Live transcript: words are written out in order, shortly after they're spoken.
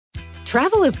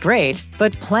Travel is great,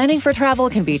 but planning for travel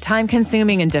can be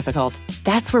time-consuming and difficult.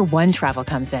 That's where OneTravel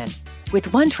comes in.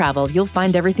 With OneTravel, you'll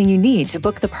find everything you need to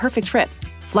book the perfect trip.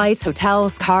 Flights,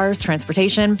 hotels, cars,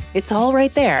 transportation, it's all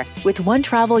right there. With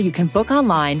OneTravel, you can book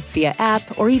online, via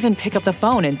app, or even pick up the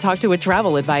phone and talk to a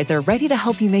travel advisor ready to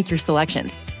help you make your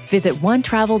selections. Visit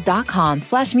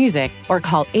onetravel.com/music or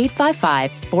call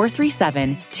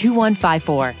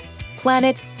 855-437-2154. Plan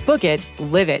it, book it,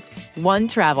 live it.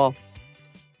 OneTravel.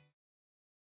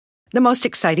 The most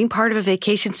exciting part of a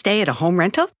vacation stay at a home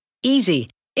rental? Easy.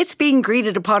 It's being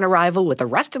greeted upon arrival with a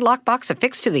rusted lockbox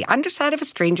affixed to the underside of a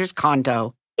stranger's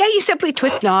condo. Yeah, you simply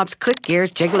twist knobs, click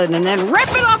gears, jiggle it, and then rip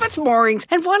it off its moorings,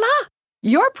 and voila!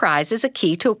 Your prize is a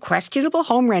key to a questionable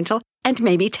home rental and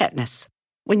maybe tetanus.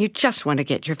 When you just want to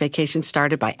get your vacation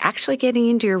started by actually getting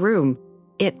into your room,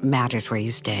 it matters where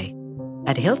you stay.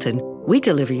 At Hilton, we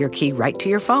deliver your key right to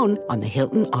your phone on the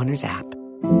Hilton Honors app.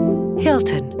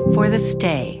 Hilton for the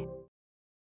stay.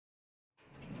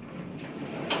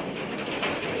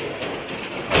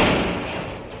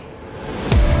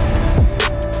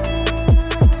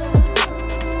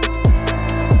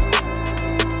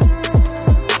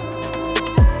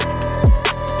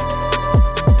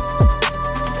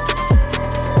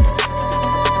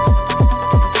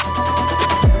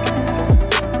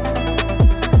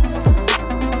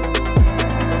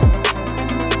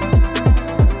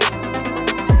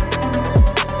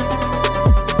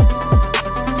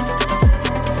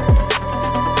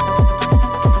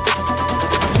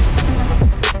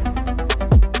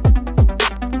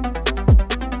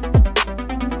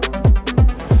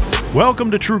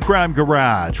 Welcome to True Crime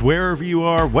Garage. Wherever you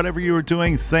are, whatever you are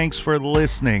doing, thanks for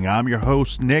listening. I'm your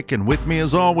host, Nick, and with me,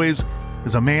 as always,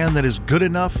 is a man that is good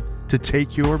enough to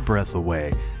take your breath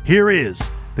away. Here is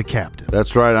the captain.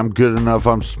 That's right. I'm good enough.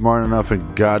 I'm smart enough,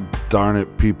 and god darn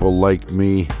it, people like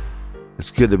me.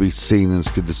 It's good to be seen, and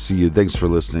it's good to see you. Thanks for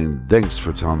listening. Thanks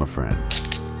for telling a friend.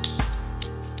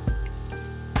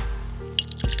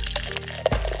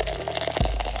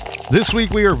 This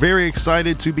week we are very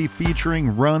excited to be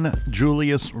featuring Run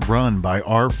Julius Run by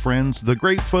our friends, the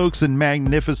great folks and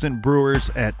magnificent brewers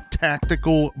at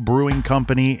Tactical Brewing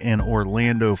Company in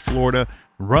Orlando, Florida.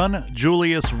 Run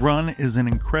Julius Run is an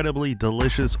incredibly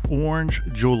delicious Orange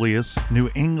Julius New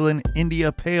England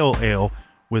India Pale Ale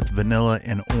with vanilla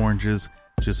and oranges.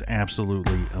 Just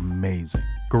absolutely amazing.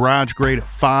 Garage grade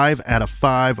 5 out of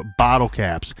 5 bottle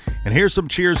caps. And here's some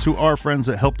cheers to our friends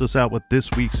that helped us out with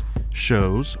this week's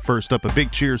shows. First up, a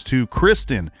big cheers to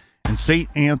Kristen in St.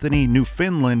 Anthony,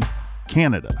 Newfoundland,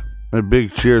 Canada. And a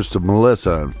big cheers to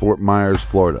Melissa in Fort Myers,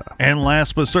 Florida. And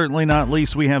last but certainly not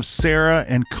least, we have Sarah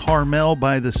and Carmel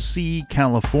by the Sea,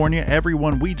 California.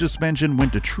 Everyone we just mentioned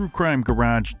went to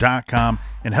truecrimegarage.com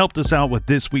and helped us out with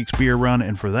this week's beer run.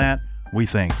 And for that, we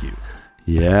thank you.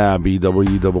 Yeah,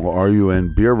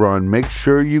 BWRUN Beer Run. Make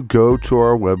sure you go to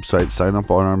our website, sign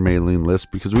up on our mailing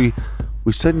list, because we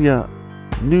send you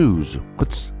news,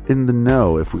 what's in the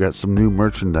know, if we got some new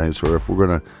merchandise, or if we're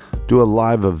going to do a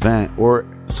live event, or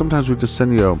sometimes we just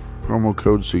send you a promo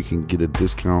code so you can get a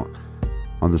discount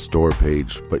on the store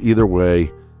page. But either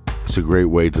way, it's a great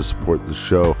way to support the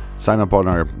show. Sign up on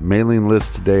our mailing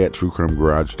list today at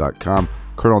truecrimegarage.com.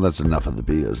 Colonel, that's enough of the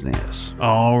business.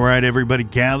 All right, everybody,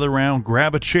 gather around,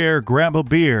 grab a chair, grab a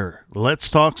beer.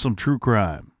 Let's talk some true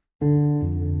crime.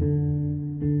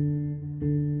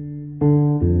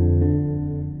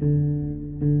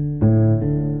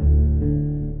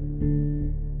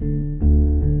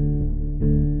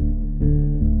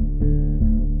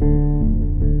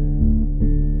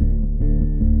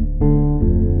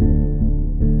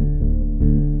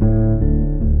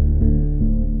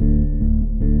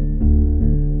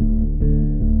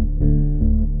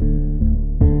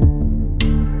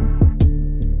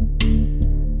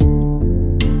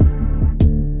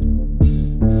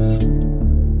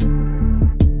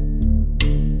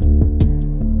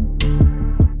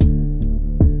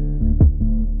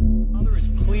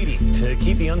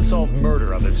 Unsolved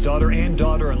murder of his daughter and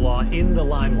daughter-in-law in the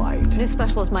limelight. News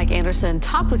specialist Mike Anderson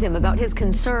talked with him about his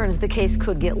concerns the case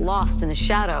could get lost in the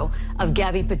shadow of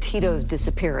Gabby Petito's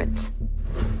disappearance.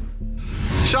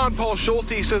 Sean Paul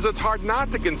Schulte says it's hard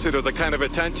not to consider the kind of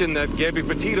attention that Gabby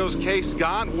Petito's case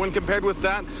got when compared with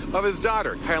that of his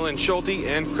daughter, Kylan Schulte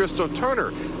and Christo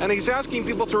Turner. And he's asking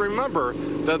people to remember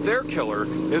that their killer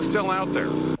is still out there.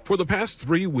 For the past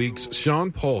 3 weeks,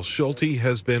 Sean Paul Schulte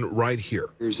has been right here.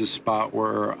 There's a spot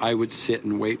where I would sit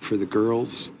and wait for the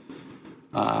girls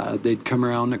They'd come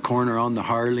around the corner on the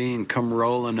Harley and come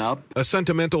rolling up. A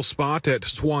sentimental spot at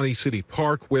Suwannee City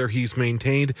Park where he's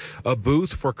maintained a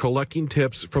booth for collecting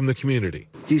tips from the community.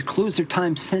 These clues are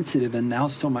time sensitive, and now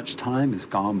so much time has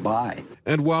gone by.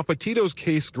 And while Petito's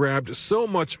case grabbed so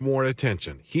much more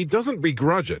attention, he doesn't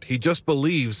begrudge it. He just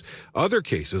believes other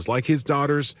cases like his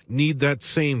daughter's need that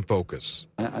same focus.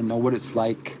 I know what it's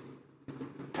like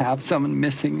to have someone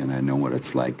missing, and I know what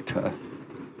it's like to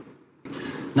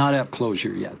not have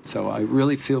closure yet. So I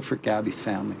really feel for Gabby's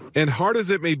family. And hard as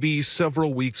it may be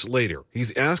several weeks later,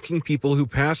 he's asking people who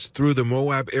passed through the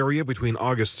Moab area between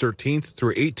August 13th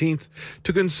through 18th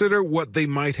to consider what they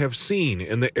might have seen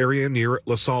in the area near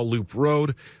LaSalle Loop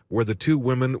Road where the two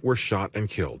women were shot and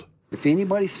killed. If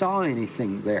anybody saw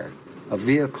anything there, a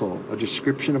vehicle, a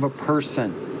description of a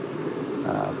person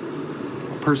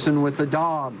with a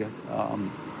dog,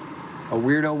 a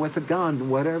weirdo with a gun,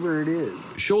 whatever it is.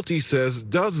 Schulte says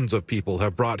dozens of people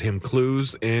have brought him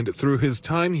clues, and through his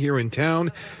time here in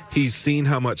town, he's seen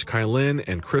how much Kylin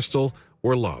and Crystal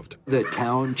were loved. The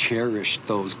town cherished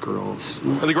those girls.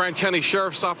 The Grand County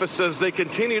Sheriff's Office says they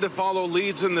continue to follow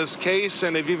leads in this case,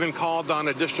 and they've even called on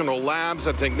additional labs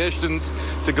and technicians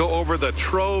to go over the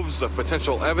troves of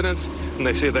potential evidence, and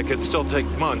they say that could still take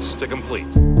months to complete.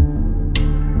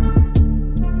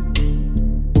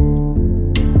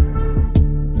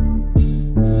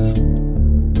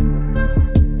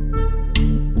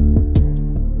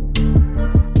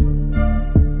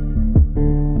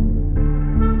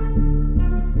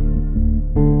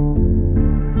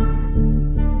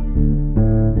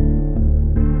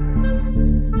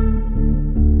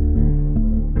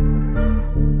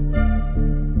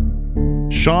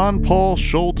 Sean Paul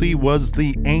Schulte was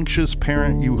the anxious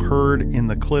parent you heard in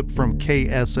the clip from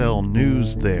KSL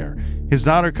News there. His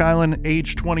daughter Kylin,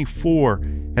 age 24,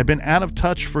 had been out of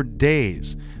touch for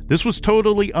days. This was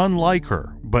totally unlike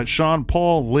her, but Sean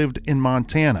Paul lived in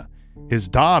Montana. His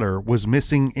daughter was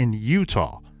missing in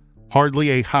Utah, hardly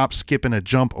a hop, skip, and a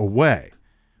jump away.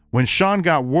 When Sean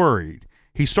got worried,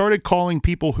 he started calling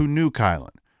people who knew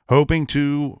Kylin, hoping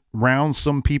to round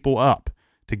some people up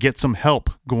to get some help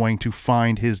going to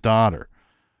find his daughter.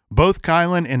 Both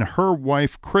Kylin and her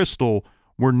wife, Crystal,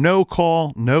 were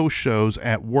no-call, no-shows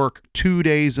at work 2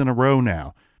 days in a row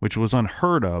now, which was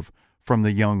unheard of from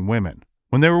the young women.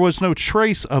 When there was no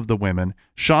trace of the women,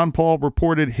 Sean Paul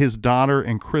reported his daughter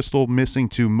and Crystal missing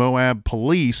to Moab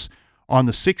police on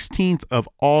the 16th of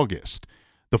August.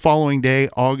 The following day,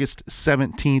 August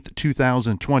 17th,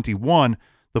 2021,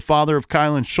 the father of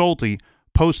Kylin Schulte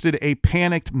posted a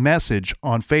panicked message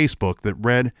on Facebook that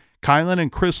read, "Kylin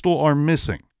and Crystal are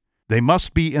missing. They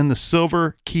must be in the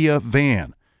silver Kia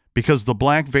van because the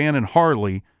black van and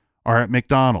Harley are at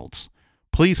McDonald's.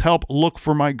 Please help look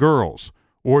for my girls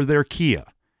or their Kia.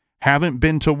 Haven't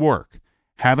been to work.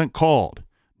 Haven't called.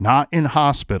 Not in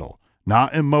hospital.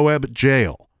 Not in Moab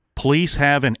jail. Police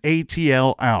have an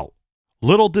ATL out."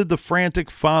 Little did the frantic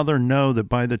father know that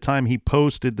by the time he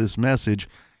posted this message,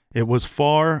 it was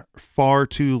far, far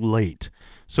too late.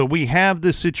 So we have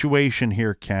this situation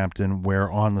here, Captain,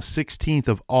 where on the 16th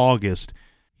of August,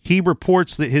 he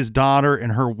reports that his daughter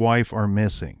and her wife are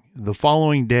missing. The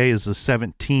following day is the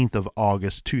 17th of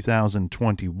August,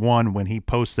 2021, when he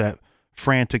posts that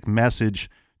frantic message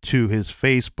to his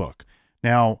Facebook.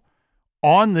 Now,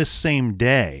 on this same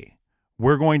day,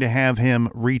 we're going to have him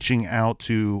reaching out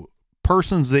to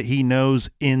persons that he knows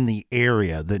in the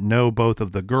area that know both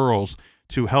of the girls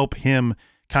to help him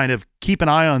kind of keep an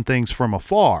eye on things from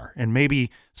afar. And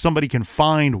maybe somebody can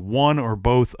find one or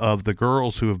both of the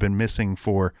girls who have been missing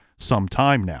for some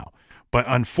time now. But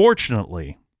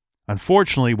unfortunately,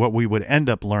 what we would end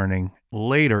up learning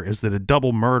later is that a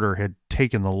double murder had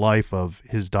taken the life of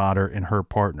his daughter and her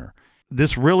partner.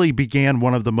 This really began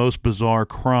one of the most bizarre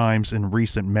crimes in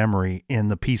recent memory in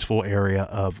the peaceful area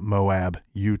of Moab,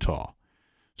 Utah.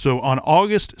 So on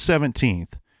August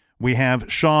 17th, we have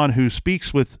Sean who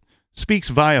speaks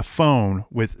via phone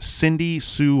with Cindy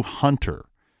Sue Hunter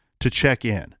to check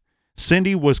in.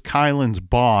 Cindy was Kylin's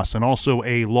boss and also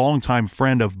a longtime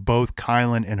friend of both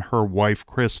Kylin and her wife,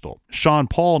 Crystal. Sean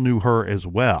Paul knew her as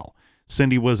well.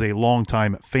 Cindy was a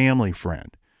longtime family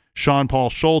friend. Sean Paul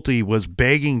Schulte was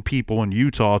begging people in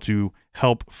Utah to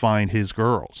help find his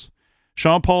girls.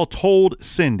 Sean Paul told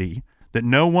Cindy that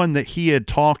no one that he had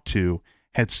talked to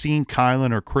had seen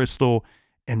Kylin or Crystal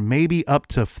in maybe up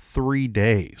to 3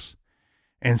 days.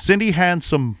 And Cindy had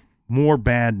some more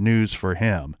bad news for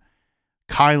him.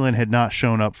 Kylin had not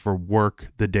shown up for work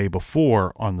the day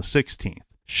before on the 16th.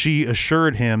 She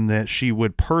assured him that she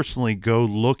would personally go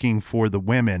looking for the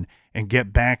women and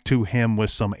get back to him with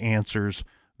some answers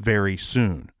very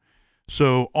soon.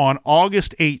 So on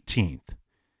August 18th,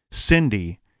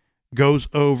 Cindy goes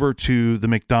over to the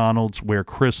McDonald's where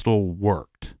Crystal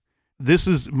worked.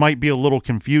 This might be a little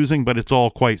confusing, but it's all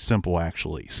quite simple,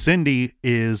 actually. Cindy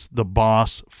is the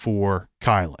boss for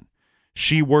Kylan.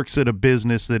 She works at a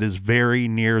business that is very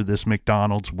near this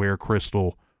McDonald's where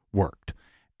Crystal worked.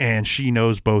 And she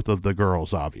knows both of the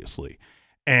girls, obviously.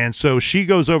 And so she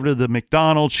goes over to the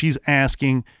McDonald's. She's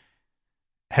asking,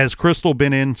 has Crystal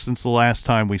been in since the last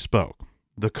time we spoke?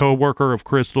 The coworker of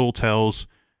Crystal tells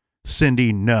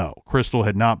Cindy no. Crystal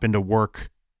had not been to work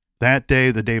that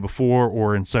day, the day before,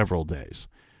 or in several days.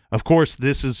 Of course,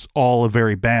 this is all a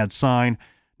very bad sign.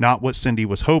 Not what Cindy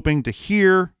was hoping to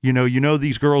hear. You know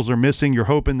these girls are missing. You're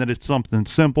hoping that it's something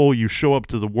simple. You show up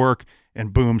to the work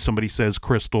and boom, somebody says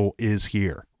Crystal is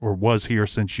here or was here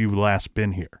since you last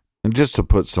been here. And just to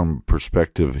put some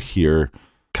perspective here,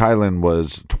 Kylan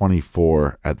was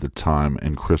 24 at the time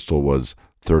and Crystal was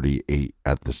 38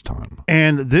 at this time.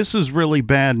 And this is really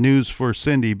bad news for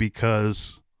Cindy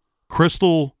because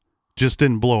Crystal just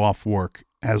didn't blow off work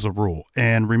as a rule.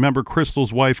 And remember,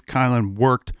 Crystal's wife, Kylan,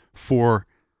 worked for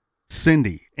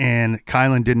Cindy, and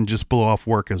Kylan didn't just blow off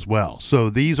work as well.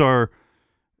 So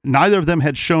neither of them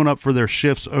had shown up for their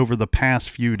shifts over the past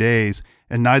few days,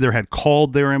 and neither had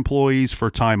called their employees for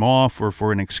time off or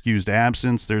for an excused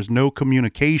absence. There's no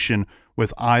communication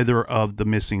with either of the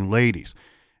missing ladies.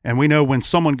 And we know when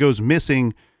someone goes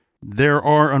missing, there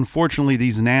are unfortunately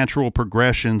these natural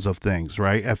progressions of things,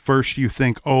 right? At first you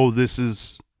think, oh, this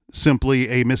is simply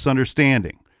a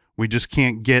misunderstanding. We just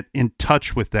can't get in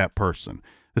touch with that person,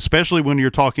 especially when you're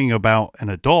talking about an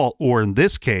adult, or in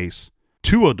this case,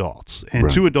 two adults, and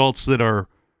right. Two adults that are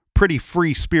pretty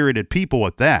free-spirited people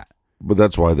at that. But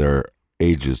that's why their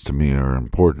ages to me are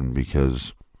important,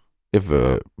 because if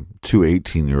two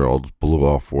 18-year-olds blew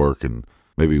off work and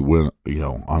maybe went,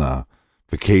 on a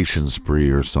vacation spree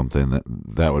or something,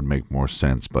 that would make more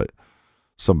sense. But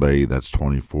somebody that's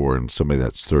 24 and somebody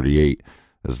that's 38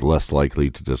 is less likely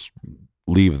to just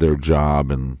leave their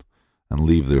job and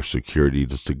leave their security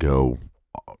just to go,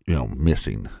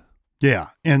 missing. Yeah.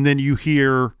 And then you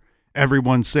hear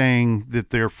everyone saying that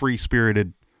they're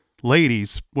free-spirited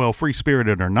ladies. Well,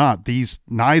 free-spirited or not,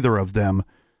 neither of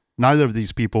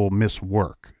these people miss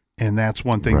work. And that's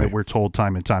one thing that we're told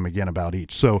time and time again about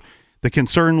each. So the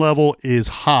concern level is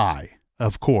high,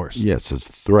 of course. Yes, it's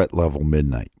threat level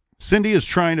midnight. Cindy is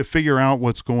trying to figure out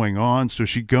what's going on, so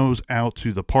she goes out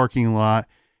to the parking lot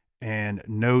and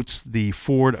notes the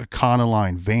Ford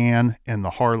Econoline van and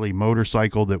the Harley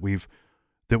motorcycle that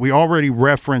we already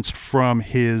referenced from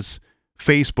his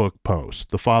Facebook post,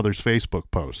 the father's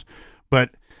Facebook post.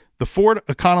 But the Ford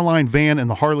Econoline van and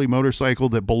the Harley motorcycle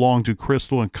that belonged to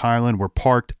Crystal and Kylan were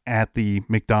parked at the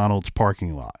McDonald's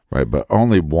parking lot. Right, but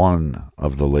only one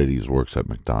of the ladies works at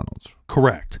McDonald's.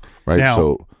 Correct. Right, now,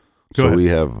 so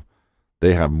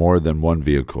they have more than one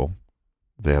vehicle.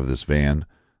 They have this van,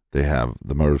 they have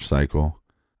the motorcycle,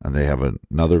 and they have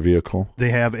another vehicle. They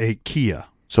have a Kia.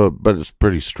 But it's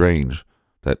pretty strange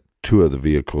that two of the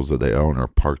vehicles that they own are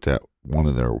parked at one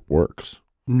of their works.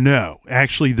 No,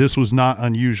 actually, this was not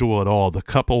unusual at all. The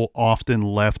couple often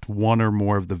left one or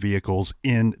more of the vehicles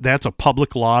in. That's a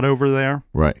public lot over there,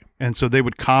 right? And so they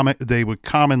would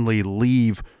commonly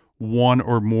leave one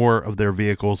or more of their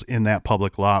vehicles in that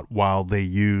public lot while they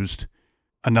used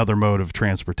another mode of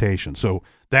transportation. So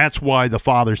that's why the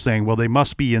father's saying, well, they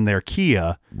must be in their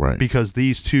Kia, right? Because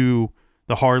these two,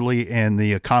 the Harley and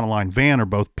the Econoline van, are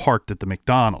both parked at the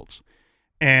McDonald's.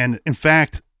 And in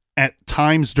fact, at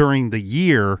times during the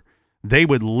year, they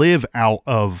would live out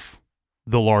of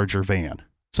the larger van,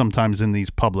 sometimes in these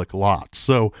public lots.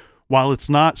 So while it's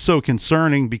not so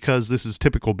concerning because this is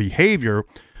typical behavior,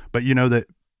 but that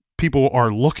people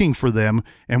are looking for them,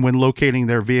 and when locating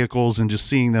their vehicles and just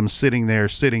seeing them sitting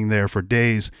there for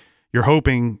days, you're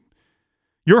hoping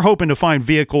to find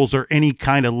vehicles or any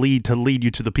kind of lead to lead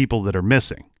you to the people that are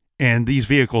missing. And these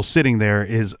vehicles sitting there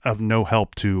is of no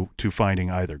help to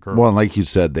finding either girl. Well, like you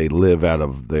said, they live out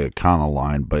of the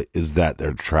Econoline, but is that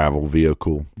their travel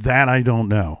vehicle? That I don't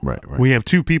know. Right. We have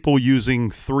two people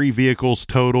using 3 vehicles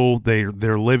total.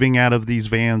 They're living out of these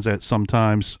vans at some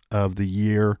times of the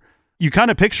year. You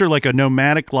kind of picture like a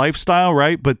nomadic lifestyle,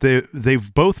 right? But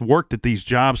they've both worked at these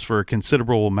jobs for a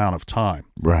considerable amount of time.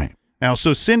 Right. Now,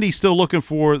 so Cindy's still looking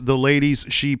for the ladies.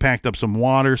 She packed up some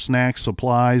water, snacks,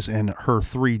 supplies, and her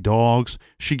 3 dogs.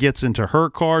 She gets into her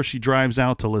car. She drives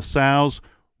out to LaSalle's,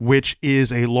 which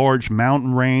is a large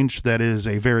mountain range that is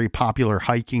a very popular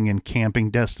hiking and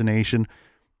camping destination.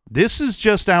 This is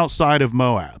just outside of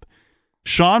Moab.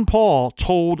 Sean Paul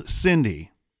told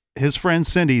Cindy his friend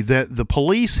Cindy, that the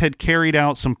police had carried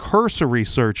out some cursory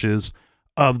searches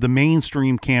of the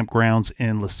mainstream campgrounds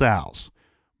in LaSalle.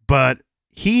 But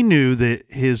he knew that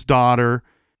his daughter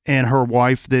and her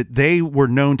wife, that they were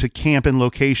known to camp in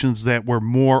locations that were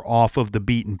more off of the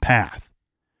beaten path,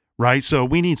 right? So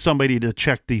we need somebody to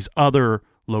check these other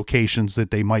locations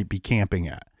that they might be camping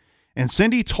at. And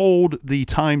Cindy told the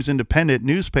Times Independent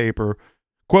newspaper,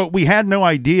 quote, "We had no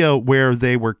idea where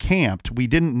they were camped. We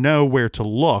didn't know where to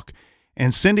look."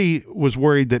 And Cindy was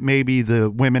worried that maybe the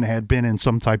women had been in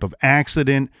some type of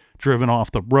accident, driven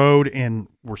off the road, and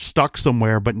were stuck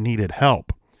somewhere but needed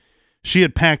help. She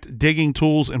had packed digging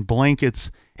tools and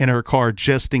blankets in her car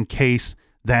just in case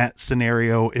that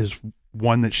scenario is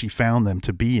one that she found them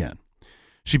to be in.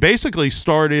 She basically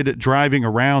started driving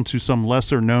around to some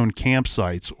lesser-known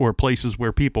campsites or places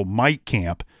where people might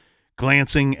camp,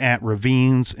 glancing at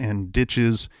ravines and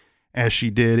ditches as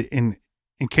she did in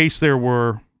case there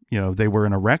were, they were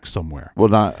in a wreck somewhere. Well,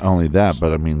 not only that,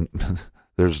 but I mean,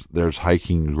 there's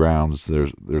hiking grounds.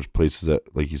 There's places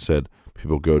that, like you said,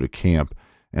 people go to camp,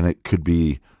 and it could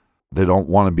be they don't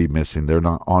want to be missing. They're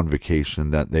not on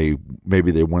vacation. That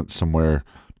maybe they went somewhere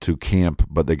to camp,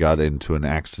 but they got into an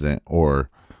accident, or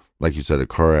like you said, a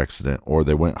car accident, or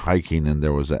they went hiking and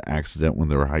there was an accident when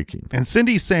they were hiking. And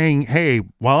Cindy's saying, hey,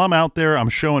 while I'm out there, I'm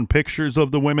showing pictures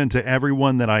of the women to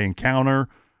everyone that I encounter,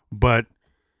 but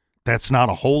that's not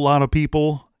a whole lot of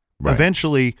people. Right.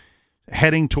 Eventually,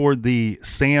 heading toward the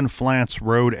Sand Flats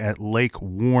Road at Lake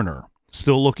Warner,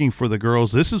 still looking for the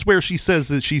girls. This is where she says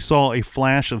that she saw a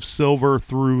flash of silver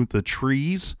through the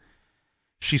trees.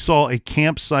 She saw a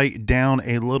campsite down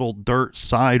a little dirt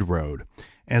side road,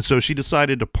 and so she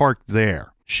decided to park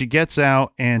there. She gets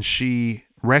out, and she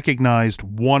recognized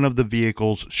one of the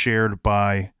vehicles shared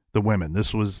by the women.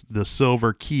 This was the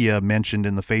silver Kia mentioned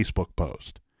in the Facebook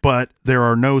post. But there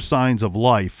are no signs of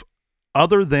life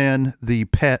other than the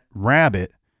pet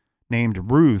rabbit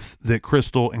named Ruth that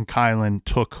Crystal and Kylan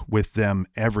took with them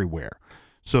everywhere.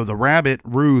 So the rabbit,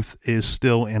 Ruth, is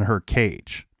still in her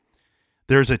cage.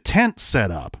 There's a tent set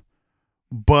up,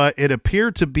 but it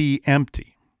appeared to be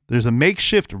empty. There's a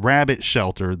makeshift rabbit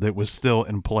shelter that was still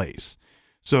in place.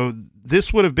 So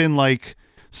this would have been like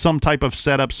some type of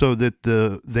setup so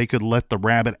that they could let the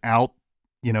rabbit out,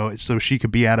 so she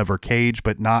could be out of her cage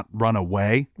but not run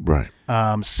away. Right.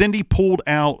 Cindy pulled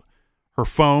out her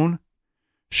phone.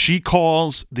 She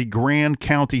calls the Grand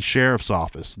County Sheriff's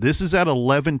Office. This is at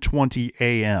 11:20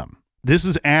 a.m. This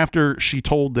is after she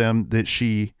told them that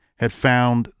she had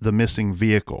found the missing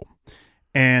vehicle.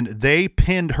 And they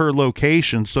pinned her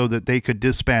location so that they could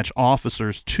dispatch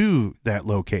officers to that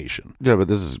location. Yeah, but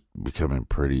this is becoming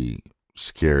pretty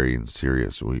scary and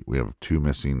serious. We have 2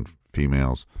 missing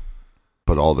females,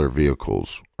 but all their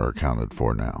vehicles are accounted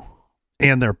for now.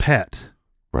 And their pet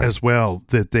right. as well,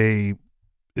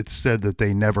 it's said that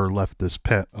they never left this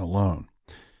pet alone.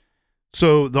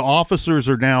 So the officers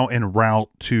are now en route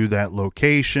to that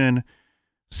location.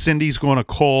 Cindy's going to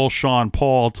call Sean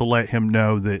Paul to let him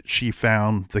know that she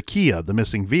found the Kia, the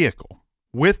missing vehicle.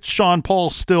 With Sean Paul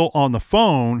still on the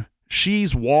phone,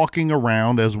 she's walking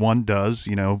around as one does.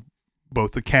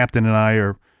 Both the captain and I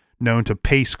are known to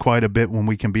pace quite a bit when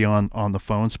we can be on the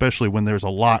phone, especially when there's a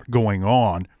lot going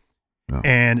on. Yeah.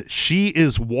 And she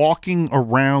is walking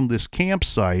around this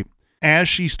campsite as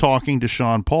she's talking to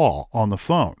Sean Paul on the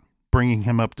phone, bringing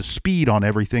him up to speed on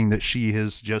everything that she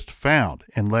has just found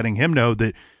and letting him know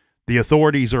that the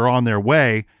authorities are on their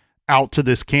way out to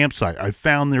this campsite. I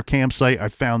found their campsite. I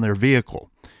found their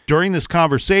vehicle. During this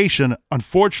conversation,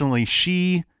 unfortunately,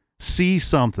 she sees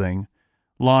something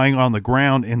lying on the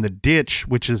ground in the ditch,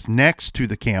 which is next to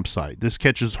the campsite. This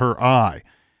catches her eye,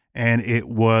 and it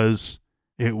was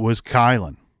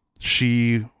Kylan.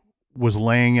 She was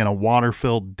laying in a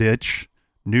water-filled ditch,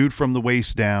 nude from the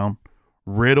waist down,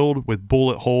 riddled with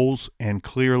bullet holes, and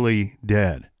clearly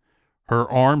dead. Her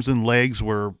arms and legs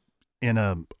were in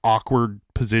an awkward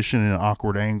position and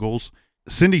awkward angles.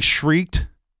 Cindy shrieked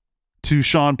to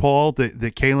Sean Paul that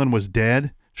Kylan was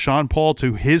dead. Sean Paul,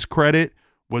 to his credit,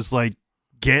 was like,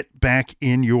 get back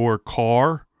in your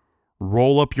car,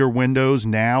 roll up your windows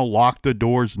now, lock the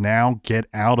doors now, get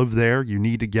out of there. You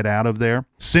need to get out of there.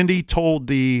 Cindy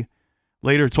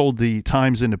later told the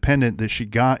Times Independent that she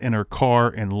got in her car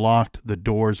and locked the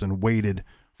doors and waited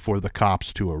for the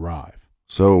cops to arrive.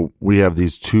 So we have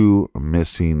these 2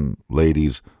 missing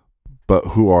ladies, but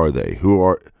who are they?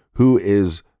 Who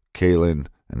is Kylan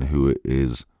and who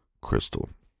is Crystal?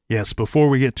 Yes, before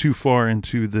we get too far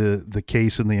into the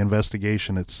case and the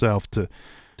investigation itself, to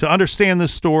understand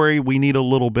this story, we need a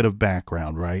little bit of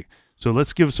background, right? So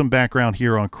let's give some background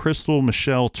here on Crystal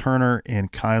Michelle Turner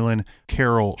and Kylan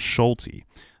Carroll Schulte.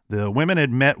 The women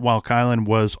had met while Kylan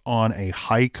was on a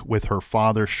hike with her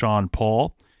father, Sean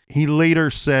Paul. He later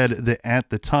said that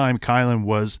at the time, Kylan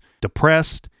was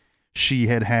depressed. She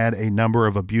had had a number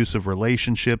of abusive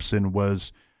relationships and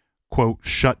was, quote,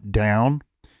 shut down,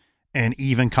 and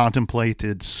even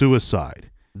contemplated suicide.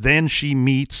 Then she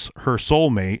meets her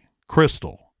soulmate,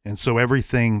 Crystal, and so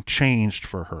everything changed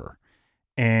for her.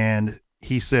 And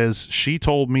he says, she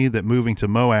told me that moving to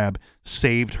Moab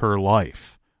saved her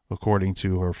life, according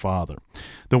to her father.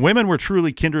 The women were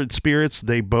truly kindred spirits.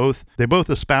 They both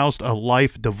espoused a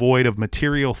life devoid of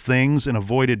material things and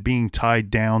avoided being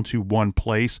tied down to one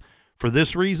place. For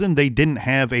this reason, they didn't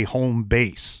have a home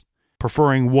base,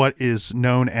 preferring what is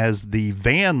known as the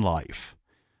van life,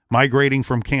 migrating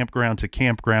from campground to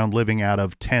campground, living out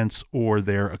of tents or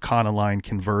their Econoline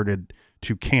converted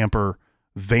to camper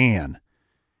van,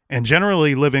 and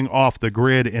generally living off the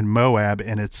grid in Moab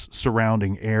and its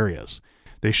surrounding areas.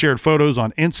 They shared photos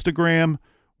on Instagram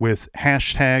with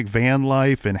hashtag van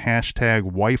life and hashtag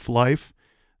wife life.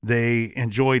 They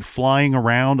enjoyed flying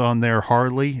around on their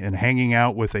Harley and hanging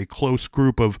out with a close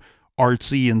group of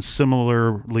artsy and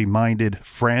similarly minded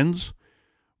friends.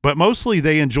 But mostly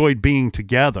they enjoyed being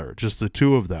together, just the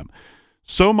two of them.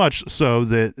 So much so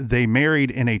that they married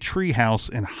in a treehouse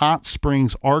in Hot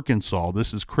Springs, Arkansas.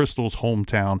 This is Crystal's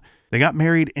hometown. They got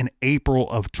married in April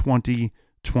of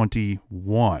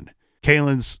 2021.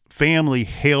 Kylan's family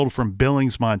hailed from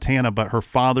Billings, Montana, but her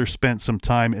father spent some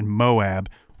time in Moab,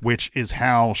 which is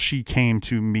how she came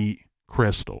to meet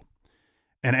Crystal.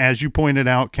 And as you pointed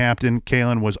out, Captain,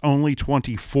 Kylan was only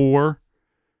 24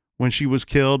 when she was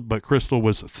killed, but Crystal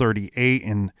was 38,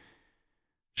 and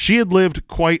she had lived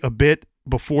quite a bit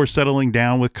before settling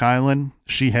down with Kylan.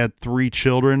 She had 3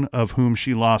 children, of whom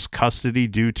she lost custody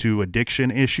due to addiction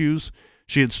issues.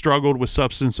 She had struggled with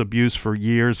substance abuse for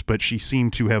years, but she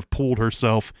seemed to have pulled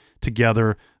herself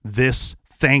together, this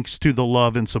thanks to the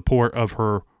love and support of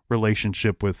her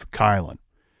relationship with Kylan.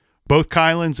 Both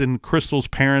Kylan's and Crystal's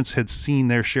parents had seen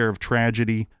their share of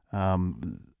tragedy.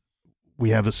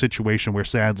 We have a situation where,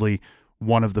 sadly,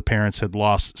 one of the parents had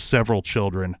lost several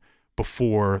children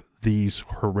before these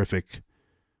horrific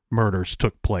murders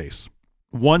took place.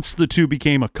 Once the two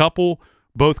became a couple,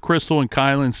 both Crystal and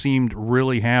Kylan seemed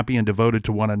really happy and devoted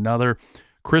to one another.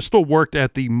 Crystal worked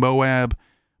at the Moab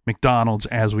McDonald's,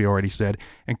 as we already said,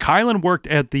 and Kylan worked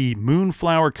at the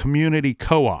Moonflower Community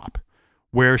Co-op,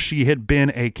 where she had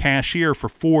been a cashier for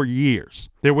 4 years.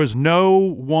 There was no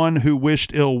one who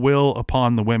wished ill will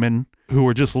upon the women, who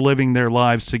were just living their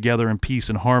lives together in peace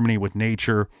and harmony with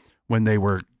nature when they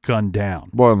were gunned down.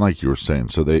 Well, and like you were saying,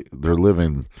 so they're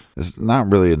living, it's not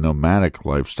really a nomadic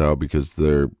lifestyle because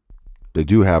they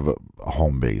do have a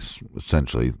home base,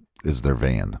 essentially, is their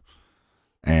van.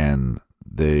 And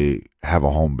they have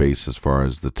a home base as far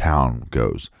as the town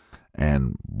goes.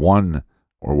 And one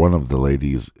of the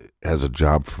ladies has a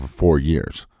job for 4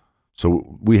 years.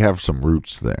 So we have some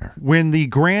roots there. When the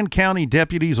Grand County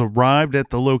deputies arrived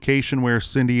at the location where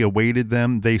Cindy awaited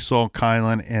them, they saw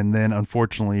Kylan, and then,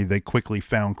 unfortunately, they quickly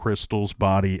found Crystal's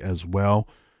body as well.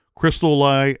 Crystal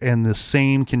lay in the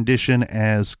same condition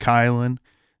as Kylan.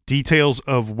 Details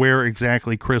of where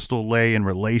exactly Crystal lay in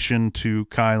relation to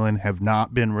Kylan have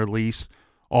not been released.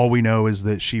 All we know is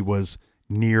that she was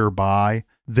nearby.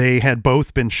 They had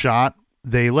both been shot.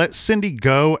 They let Cindy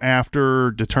go after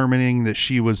determining that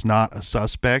she was not a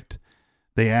suspect.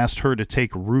 They asked her to take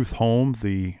Ruth home,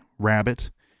 the rabbit.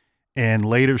 And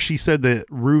later she said that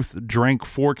Ruth drank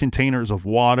 4 containers of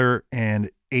water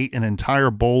and ate an entire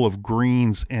bowl of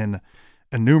greens and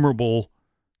innumerable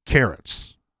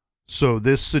carrots. So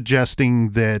this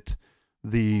suggesting that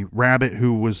the rabbit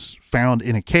who was found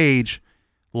in a cage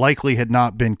likely had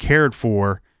not been cared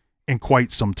for in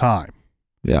quite some time.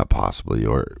 Yeah, possibly.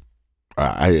 Or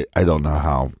I don't know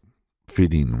how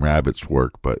feeding rabbits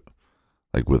work, but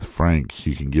like with Frank,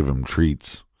 you can give him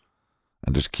treats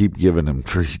and just keep giving him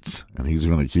treats, and he's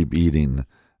going to keep eating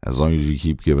as long as you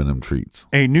keep giving him treats.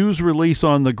 A news release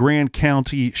on the Grand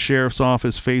County Sheriff's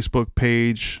Office Facebook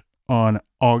page on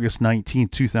August 19,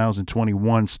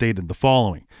 2021 stated the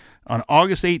following. On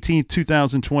August 18,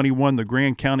 2021, the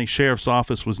Grand County Sheriff's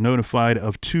Office was notified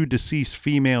of 2 deceased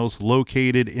females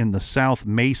located in the South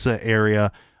Mesa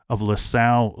area of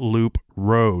LaSalle Loop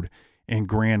Road in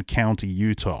Grand County,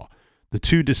 Utah. The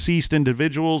 2 deceased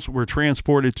individuals were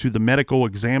transported to the medical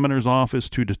examiner's office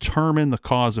to determine the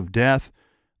cause of death.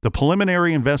 The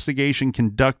preliminary investigation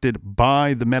conducted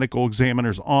by the medical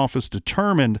examiner's office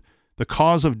determined the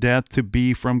cause of death to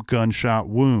be from gunshot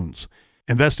wounds.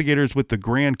 Investigators with the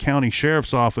Grand County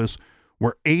Sheriff's Office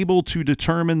were able to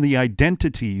determine the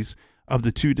identities of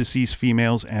the two deceased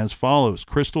females as follows: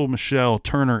 Crystal Michelle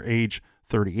Turner, age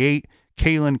 38,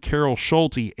 Kaylin Carol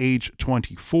Schulte, age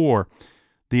 24.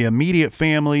 The immediate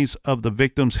families of the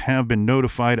victims have been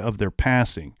notified of their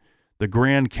passing. The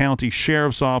Grand County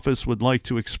Sheriff's Office would like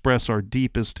to express our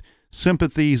deepest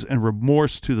sympathies and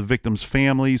remorse to the victims'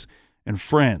 families and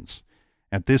friends.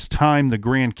 At this time, the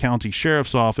Grand County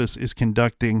Sheriff's Office is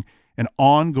conducting an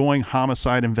ongoing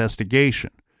homicide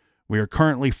investigation. We are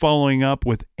currently following up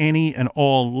with any and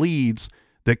all leads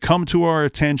that come to our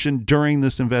attention during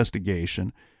this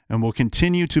investigation and will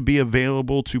continue to be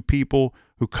available to people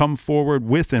who come forward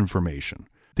with information.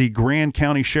 The Grand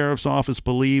County Sheriff's Office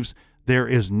believes there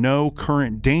is no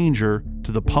current danger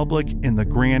to the public in the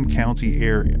Grand County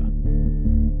area.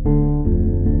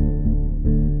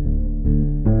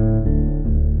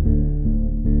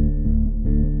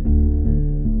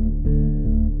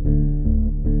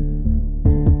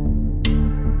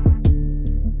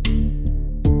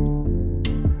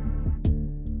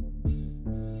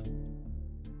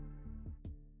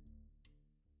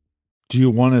 Do you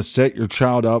want to set your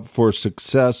child up for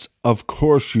success? Of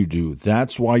course you do.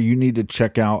 That's why you need to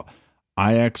check out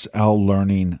IXL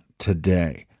Learning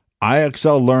today.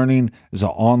 IXL Learning is an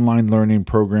online learning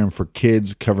program for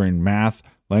kids covering math,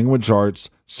 language arts,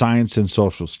 science, and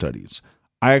social studies.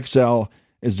 IXL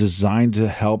is designed to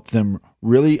help them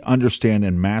really understand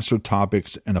and master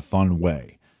topics in a fun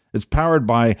way. It's powered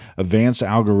by advanced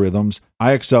algorithms.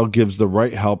 IXL gives the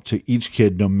right help to each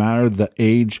kid no matter the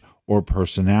age or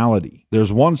personality.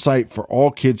 There's one site for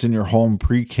all kids in your home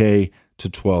pre-K to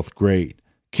 12th grade.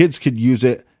 Kids could use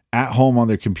it at home on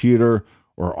their computer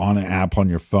or on an app on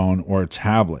your phone or a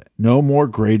tablet. No more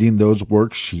grading those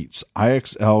worksheets.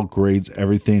 IXL grades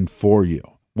everything for you.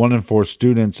 1 in 4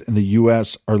 students in the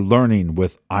U.S. are learning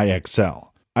with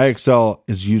IXL. IXL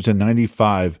is used in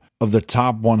 95 of the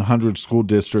top 100 school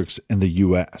districts in the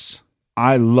U.S.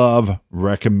 I love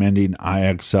recommending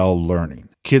IXL Learning.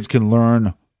 Kids can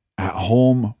learn at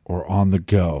home or on the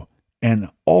go. And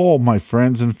all my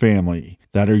friends and family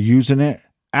that are using it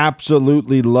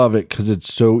absolutely love it because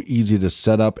it's so easy to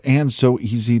set up and so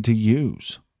easy to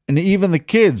use. And even the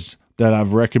kids that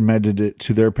I've recommended it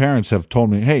to their parents have told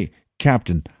me, hey,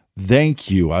 Captain, thank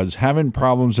you. I was having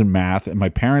problems in math and my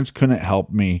parents couldn't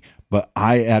help me, but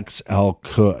IXL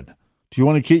could. Do you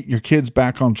want to get your kids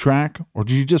back on track or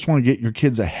do you just want to get your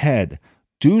kids ahead?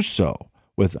 Do so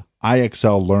with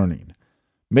IXL Learning.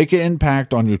 Make an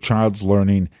impact on your child's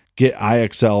learning. Get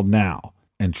IXL now.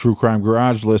 And True Crime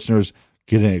Garage listeners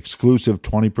get an exclusive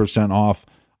 20% off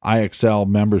IXL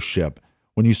membership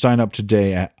when you sign up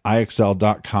today at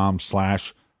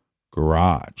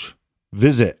IXL.com/garage.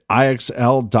 Visit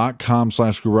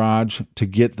IXL.com/garage to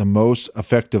get the most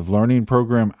effective learning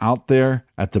program out there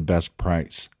at the best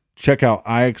price. Check out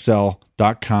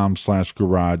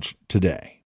IXL.com/garage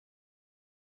today.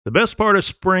 The best part of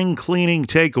spring cleaning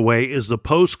takeaway is the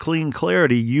post-clean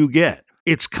clarity you get.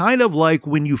 It's kind of like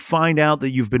when you find out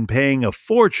that you've been paying a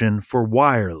fortune for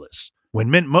wireless. When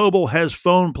Mint Mobile has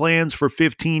phone plans for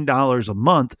 $15 a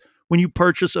month when you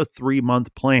purchase a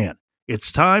 3-month plan.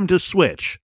 It's time to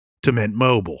switch to Mint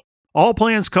Mobile. All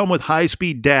plans come with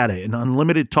high-speed data and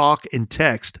unlimited talk and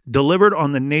text delivered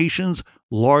on the nation's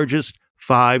largest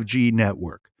 5G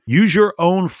network. Use your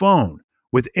own phone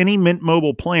with any Mint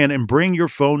Mobile plan and bring your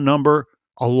phone number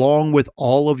along with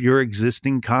all of your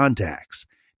existing contacts.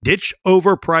 Ditch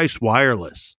overpriced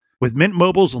wireless with Mint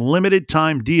Mobile's limited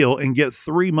time deal and get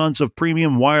 3 months of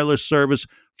premium wireless service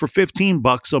for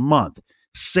 $15 a month.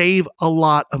 Save a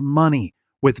lot of money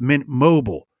with Mint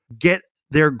Mobile. Get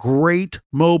their great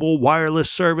mobile wireless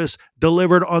service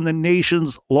delivered on the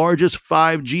nation's largest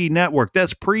 5G network.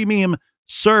 That's premium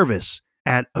service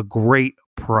at a great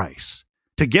price.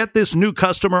 To get this new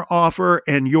customer offer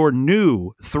and your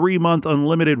new 3-month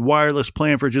unlimited wireless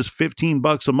plan for just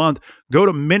 $15 a month, go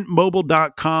to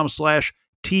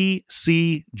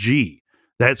mintmobile.com/TCG.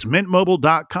 That's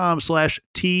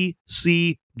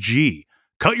mintmobile.com/TCG.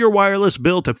 Cut your wireless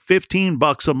bill to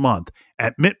 $15 a month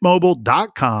at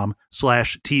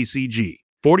mintmobile.com/TCG.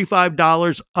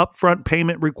 $45 upfront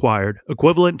payment required,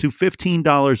 equivalent to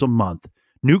 $15 a month.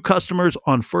 New customers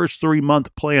on first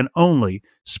 3-month plan only.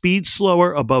 Speed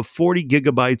slower above 40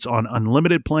 gigabytes on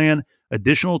unlimited plan.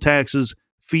 Additional taxes,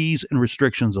 fees, and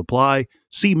restrictions apply.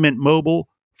 See Mint Mobile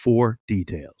for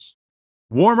details.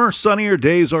 Warmer, sunnier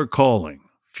days are calling.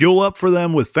 Fuel up for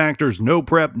them with Factor's no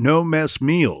prep, no mess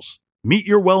meals. Meet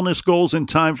your wellness goals in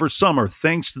time for summer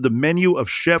thanks to the menu of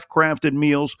chef-crafted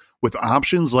meals with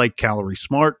options like Calorie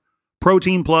Smart,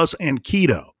 Protein Plus, and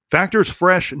Keto. Factor's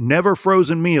fresh, never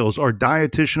frozen meals are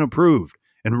dietitian approved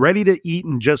and ready to eat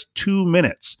in just 2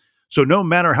 minutes. So no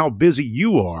matter how busy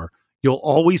you are, you'll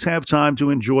always have time to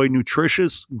enjoy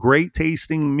nutritious,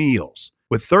 great-tasting meals.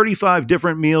 With 35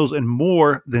 different meals and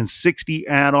more than 60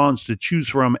 add-ons to choose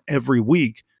from every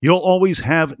week, you'll always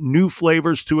have new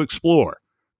flavors to explore.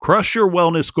 Crush your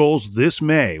wellness goals this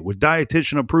May with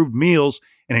dietitian-approved meals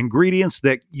and ingredients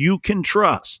that you can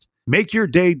trust. Make your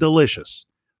day delicious,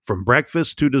 from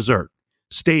breakfast to dessert.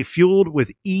 Stay fueled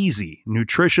with easy,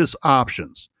 nutritious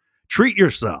options. Treat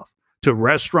yourself to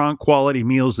restaurant-quality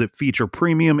meals that feature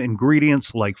premium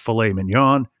ingredients like filet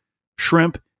mignon,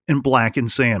 shrimp, and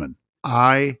blackened salmon.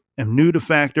 I am new to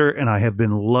Factor, and I have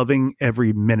been loving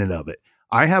every minute of it.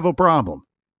 I have a problem,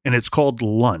 and it's called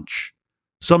lunch.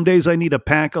 Some days I need to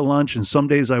pack a lunch, and some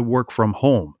days I work from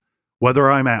home.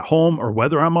 Whether I'm at home or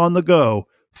whether I'm on the go,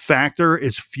 Factor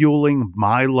is fueling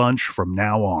my lunch from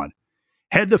now on.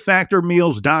 Head to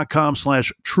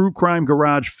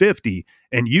factormeals.com/truecrimegarage50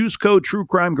 and use code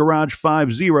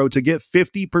truecrimegarage50 to get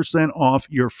 50% off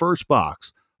your first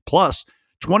box, plus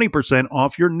 20%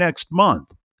 off your next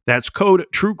month. That's code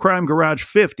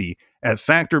truecrimegarage50 at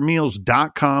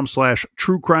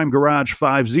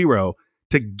factormeals.com/truecrimegarage50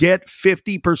 to get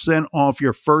 50% off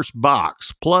your first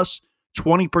box, plus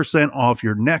 20% off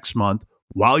your next month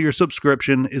while your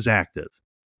subscription is active.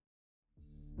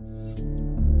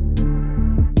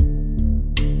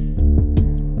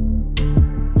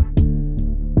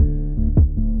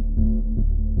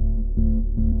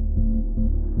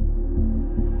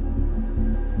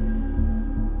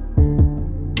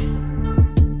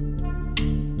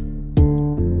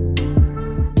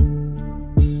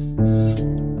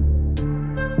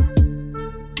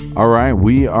 All right,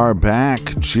 we are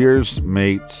back. Cheers,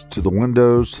 mates, to the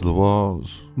windows, to the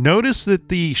walls. Notice that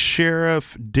the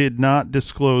sheriff did not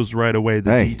disclose right away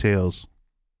the details.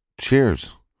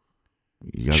 Cheers.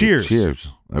 Cheers.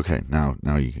 Cheers. Okay, now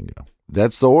you can go.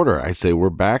 That's the order. I say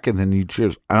we're back, and then you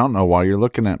cheers. I don't know why you're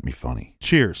looking at me funny.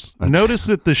 Cheers. Notice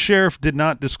that the sheriff did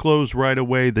not disclose right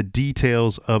away the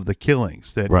details of the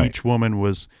killings, that each woman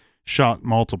was shot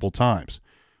multiple times.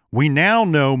 We now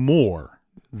know more.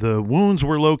 The wounds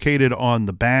were located on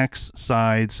the backs,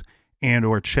 sides, and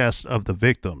or chest of the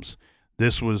victims.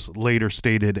 This was later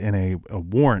stated in a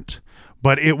warrant.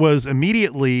 But it was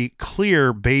immediately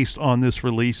clear based on this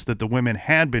release that the women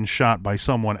had been shot by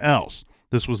someone else.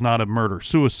 This was not a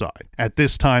murder-suicide. At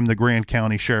this time, the Grand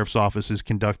County Sheriff's Office is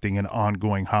conducting an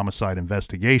ongoing homicide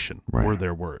investigation, were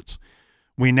their words.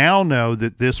 We now know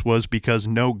that this was because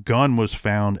no gun was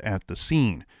found at the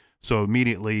scene. So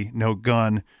immediately, no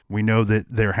gun. We know that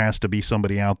there has to be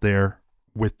somebody out there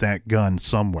with that gun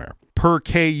somewhere. Per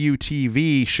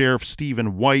KUTV, Sheriff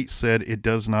Stephen White said it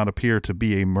does not appear to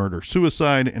be a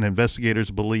murder-suicide, and investigators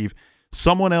believe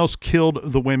someone else killed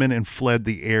the women and fled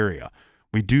the area.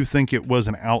 We do think it was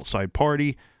an outside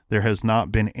party. There has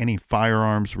not been any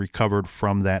firearms recovered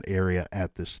from that area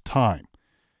at this time.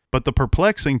 But the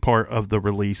perplexing part of the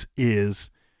release is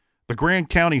the Grand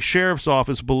County Sheriff's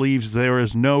Office believes there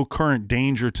is no current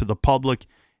danger to the public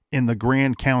in the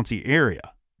Grand County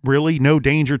area. Really? No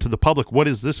danger to the public? What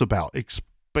is this about?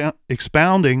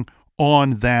 Expounding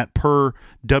on that, per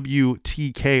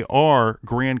WTKR,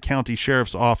 Grand County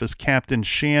Sheriff's Office Captain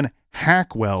Shan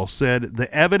Hackwell said,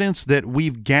 the evidence that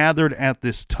we've gathered at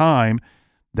this time,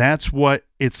 that's what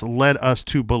it's led us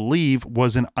to believe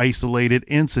was an isolated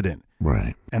incident.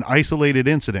 Right. An isolated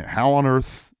incident. How on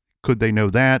earth could they know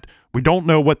that? We don't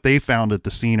know what they found at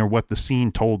the scene or what the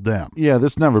scene told them. Yeah,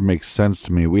 this never makes sense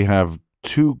to me. We have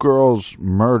 2 girls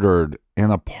murdered in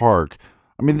a park.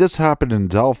 I mean, this happened in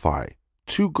Delphi.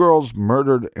 2 girls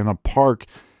murdered in a park,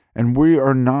 and we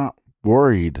are not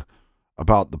worried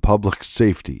about the public's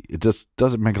safety. It just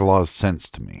doesn't make a lot of sense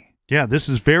to me. Yeah, this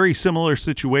is very similar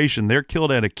situation. They're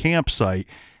killed at a campsite,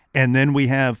 and then we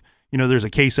have, there's a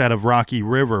case out of Rocky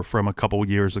River from a couple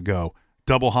years ago.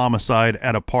 Double homicide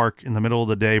at a park in the middle of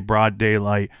the day, broad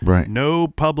daylight. Right. No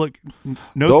public,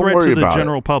 no threat to the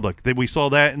general public. We saw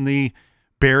that in the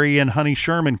Barry and Honey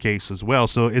Sherman case as well.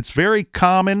 So it's very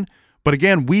common. But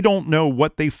again, we don't know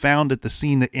what they found at the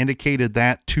scene that indicated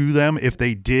that to them. If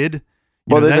they did,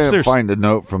 well, they didn't find a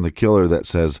note from the killer that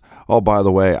says, "Oh, by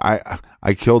the way,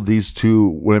 I killed these 2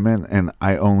 women, and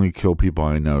I only kill people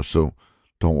I know, so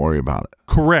don't worry about it."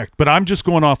 Correct. But I'm just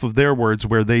going off of their words,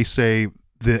 where they say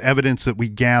the evidence that we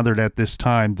gathered at this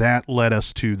time, that led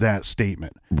us to that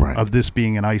statement of this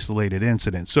being an isolated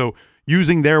incident. So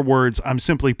using their words, I'm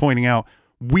simply pointing out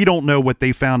we don't know what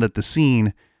they found at the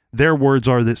scene. Their words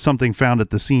are that something found at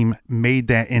the scene made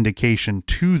that indication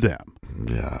to them.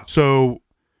 Yeah. So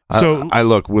I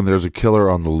look, when there's a killer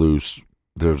on the loose,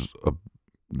 there's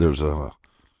a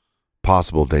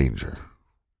possible danger.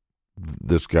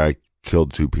 this guy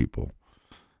killed 2 people.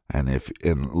 And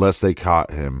unless they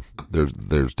caught him,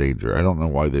 there's danger. I don't know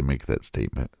why they make that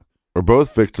statement. Are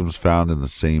both victims found in the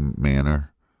same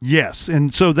manner? Yes,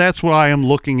 and so that's why I'm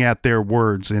looking at their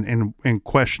words and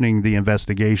questioning the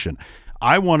investigation.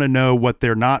 I want to know what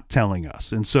they're not telling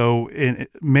us. And so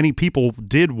many people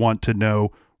did want to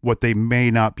know what they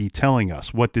may not be telling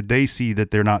us. What did they see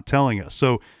that they're not telling us?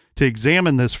 So to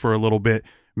examine this for a little bit,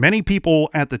 many people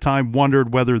at the time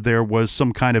wondered whether there was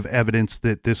some kind of evidence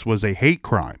that this was a hate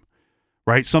crime,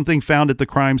 right? Something found at the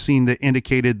crime scene that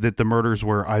indicated that the murders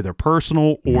were either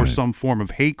personal or some form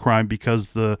of hate crime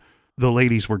because the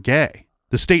ladies were gay.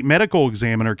 The state medical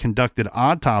examiner conducted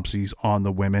autopsies on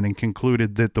the women and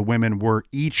concluded that the women were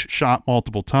each shot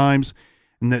multiple times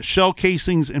and that shell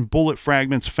casings and bullet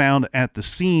fragments found at the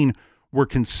scene were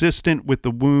consistent with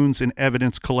the wounds and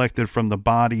evidence collected from the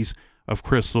bodies of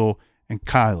Crystal and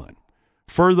Kylan.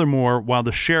 Furthermore, while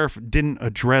the sheriff didn't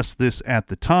address this at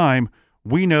the time,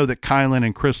 we know that Kylan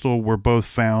and Crystal were both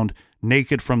found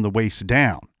naked from the waist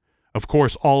down. Of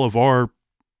course, all of our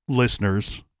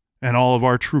listeners and all of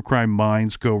our true crime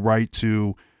minds go right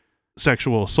to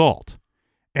sexual assault.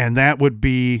 And that would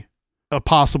be a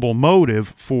possible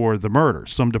motive for the murder.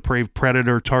 Some depraved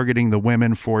predator targeting the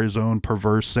women for his own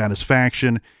perverse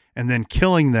satisfaction and then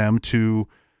killing them to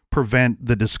prevent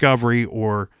the discovery,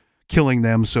 or killing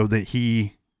them so that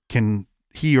he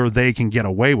or they can get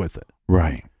away with it.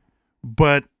 Right.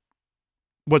 But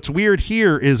what's weird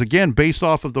here is, again, based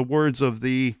off of the words of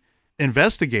the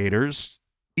investigators,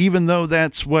 even though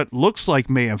that's what looks like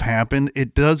may have happened,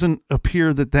 it doesn't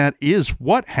appear that that is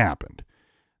what happened.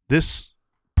 This,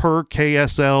 per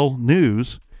KSL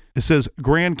News, it says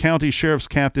Grand County Sheriff's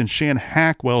Captain Shan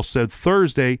Hackwell said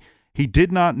Thursday he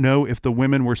did not know if the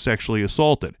women were sexually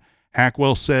assaulted.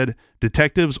 Hackwell said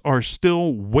detectives are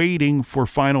still waiting for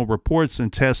final reports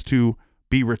and tests to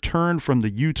be returned from the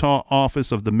Utah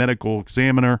Office of the Medical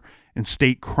Examiner and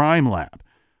State Crime Lab.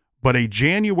 But a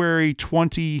January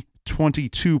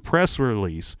 2022 press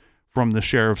release from the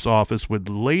sheriff's office would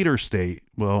later state,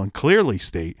 well, and clearly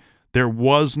state, there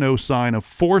was no sign of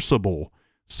forcible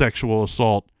sexual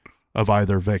assault of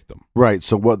either victim. Right.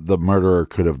 So what the murderer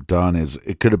could have done is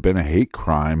it could have been a hate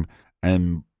crime,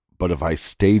 but if I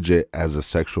stage it as a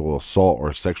sexual assault or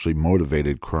a sexually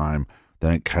motivated crime,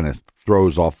 then it kind of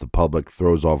throws off the public,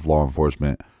 throws off law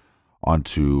enforcement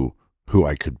onto who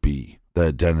I could be, the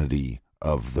identity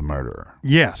of the murderer.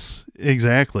 Yes,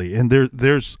 exactly. And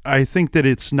there's I think that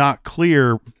it's not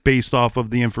clear based off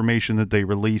of the information that they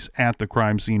release at the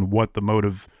crime scene what the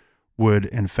motive would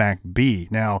in fact be.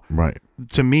 Now, right.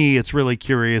 To me, it's really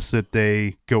curious that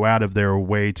they go out of their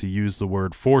way to use the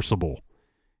word forcible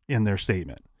in their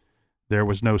statement. There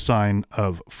was no sign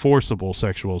of forcible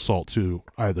sexual assault to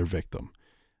either victim.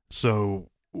 So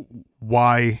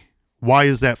why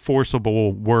is that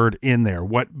forcible word in there?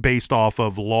 What, based off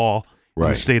of law in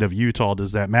the state of Utah,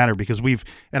 does that matter? Because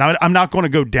I'm not going to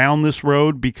go down this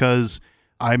road because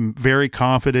I'm very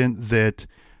confident that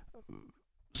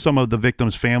some of the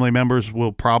victims' family members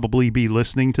will probably be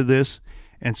listening to this.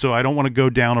 And so I don't want to go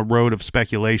down a road of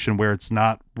speculation where it's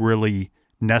not really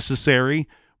necessary.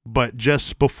 But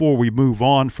just before we move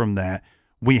on from that,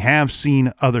 we have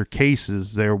seen other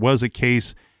cases. There was a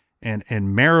case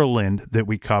in Maryland that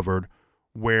we covered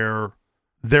where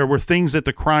there were things at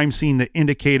the crime scene that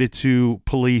indicated to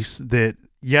police that,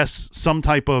 yes, some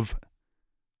type of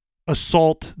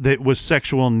assault that was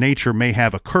sexual in nature may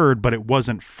have occurred, but it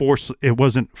wasn't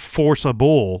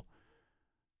forcible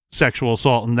sexual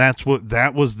assault. And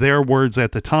that was their words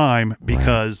at the time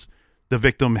because the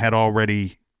victim had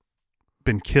already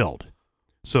been killed.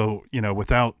 So,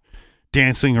 without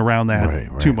dancing around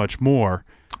that too much more.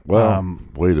 Well,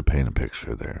 way to paint a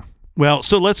picture there. Well,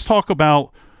 so let's talk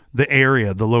about the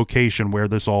area, the location where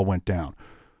this all went down.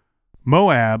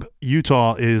 Moab,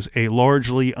 Utah is a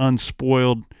largely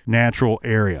unspoiled natural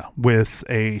area with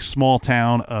a small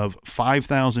town of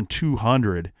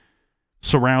 5,200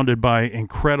 surrounded by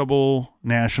incredible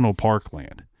national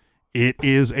parkland. It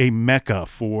is a mecca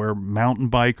for mountain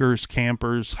bikers,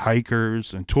 campers,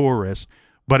 hikers, and tourists,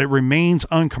 but it remains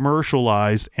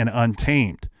uncommercialized and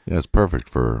untamed. Yeah, it's perfect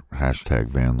for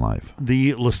 #van life.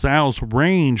 The LaSalle's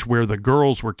Range, where the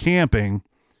girls were camping.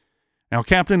 Now,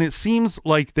 Captain, it seems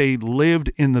like they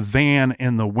lived in the van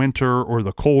in the winter or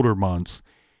the colder months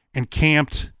and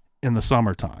camped in the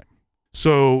summertime.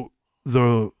 So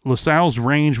the LaSalle's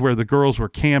Range, where the girls were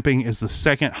camping, is the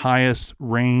second highest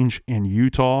range in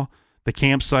Utah. The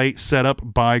campsite set up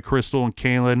by Crystal and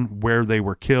Kylan where they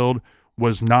were killed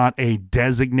was not a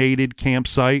designated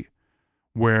campsite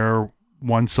where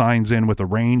one signs in with a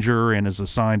ranger and is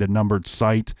assigned a numbered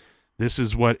site This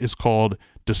is what is called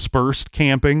dispersed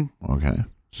camping. Okay.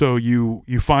 So you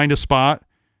find a spot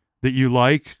that you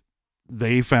like.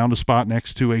 They found a spot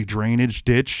next to a drainage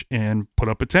ditch and put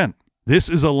up a tent. This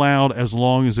is allowed as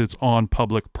long as it's on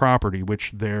public property,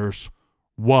 which theirs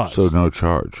was. So no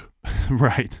charge.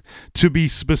 Right. To be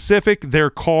specific, their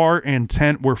car and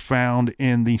tent were found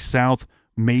in the South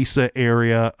Mesa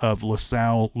area of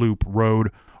LaSalle Loop Road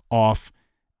off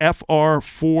FR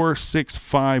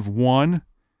 4651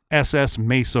 SS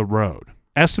Mesa Road.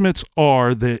 Estimates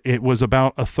are that it was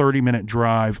about a 30-minute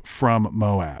drive from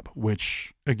Moab,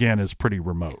 which, again, is pretty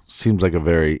remote. Seems like a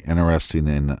very interesting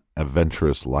and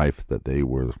adventurous life that they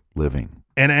were living.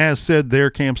 And as said, their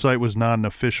campsite was not an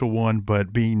official one,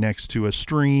 but being next to a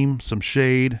stream, some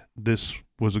shade, this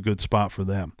was a good spot for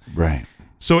them. Right.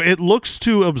 So it looks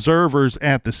to observers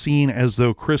at the scene as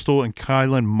though Crystal and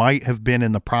Kylan might have been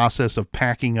in the process of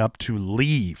packing up to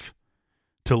leave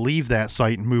that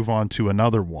site and move on to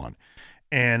another one.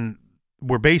 And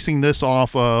we're basing this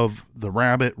off of the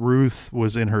rabbit. Ruth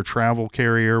was in her travel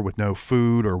carrier with no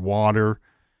food or water.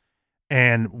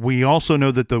 And we also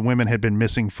know that the women had been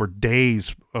missing for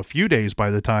days, a few days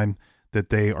by the time that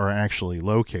they are actually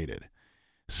located.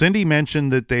 Cindy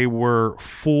mentioned that there were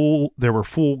full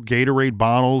Gatorade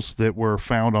bottles that were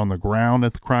found on the ground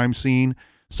at the crime scene.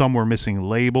 Some were missing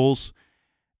labels.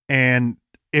 And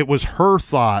it was her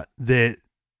thought that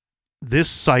this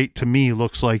site, to me,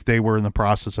 looks like they were in the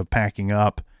process of packing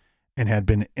up and had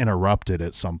been interrupted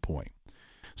at some point.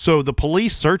 So the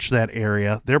police searched that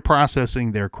area. They're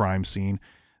processing their crime scene.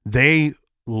 They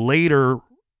later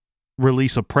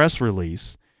release a press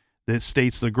release that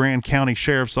states the Grand County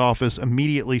Sheriff's Office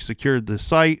immediately secured the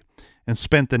site and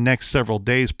spent the next several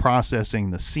days processing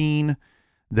the scene.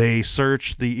 They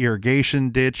searched the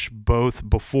irrigation ditch both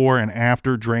before and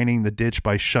after, draining the ditch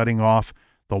by shutting off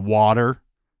the water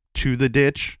to the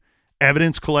ditch.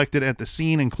 Evidence collected at the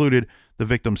scene included the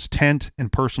victim's tent and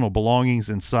personal belongings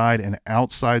inside and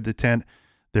outside the tent,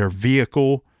 their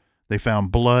vehicle. They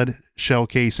found blood, shell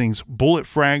casings, bullet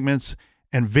fragments,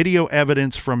 and video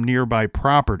evidence from nearby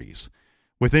properties.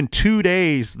 Within 2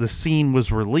 days, the scene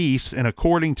was released, and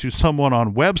according to someone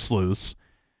on Web Sleuths,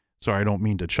 sorry, I don't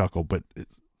mean to chuckle, but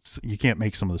you can't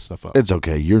make some of this stuff up. It's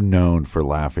okay. You're known for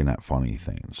laughing at funny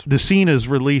things. The scene is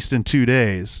released in 2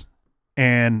 days.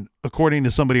 And according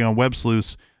to somebody on Web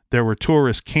Sleuths, there were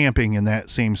tourists camping in that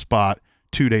same spot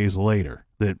 2 days later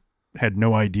that had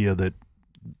no idea that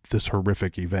this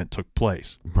horrific event took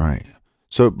place. Right.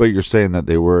 So, but you're saying that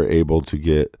they were able to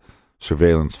get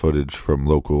surveillance footage from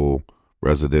local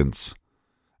residents,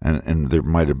 and there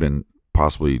might have been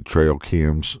possibly trail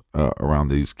cams around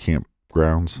these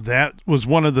campgrounds? That was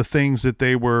one of the things that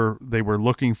they were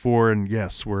looking for, and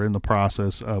yes, we're in the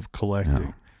process of collecting.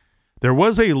 Yeah. There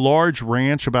was a large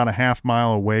ranch about a half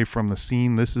mile away from the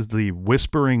scene. This is the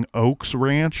Whispering Oaks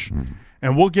Ranch. Mm-hmm.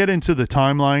 And we'll get into the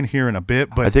timeline here in a bit.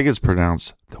 But I think it's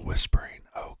pronounced the Whispering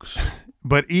Oaks.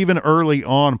 But even early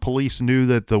on, police knew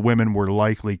that the women were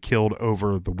likely killed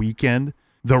over the weekend.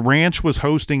 The ranch was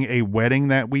hosting a wedding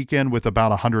that weekend with about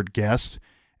 100 guests.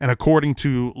 And according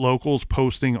to locals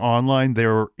posting online,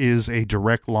 there is a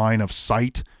direct line of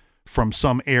sight from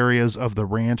some areas of the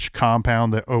ranch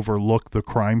compound that overlook the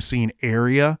crime scene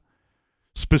area,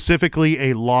 specifically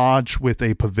a lodge with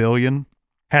a pavilion.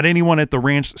 Had anyone at the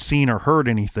ranch seen or heard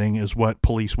anything is what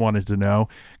police wanted to know.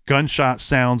 Gunshot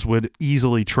sounds would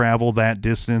easily travel that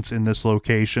distance in this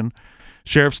location.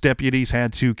 Sheriff's deputies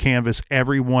had to canvass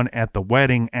everyone at the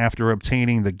wedding after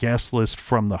obtaining the guest list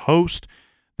from the host.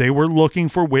 They were looking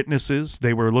for witnesses.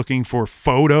 They were looking for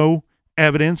photo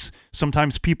evidence.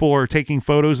 Sometimes people are taking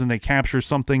photos and they capture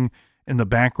something in the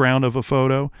background of a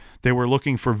photo. They were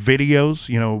looking for videos.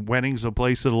 You know, weddings, a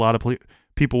place that a lot of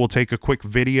people will take a quick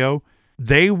video.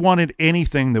 They wanted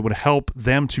anything that would help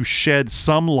them to shed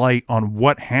some light on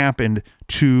what happened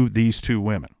to these two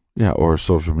women. Yeah, or a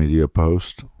social media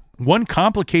post. One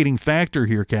complicating factor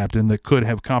here, Captain, that could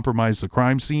have compromised the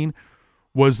crime scene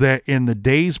was that in the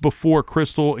days before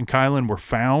Crystal and Kylan were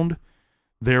found,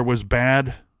 there was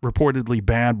reportedly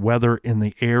bad weather in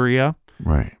the area.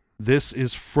 Right. This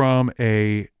is from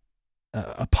a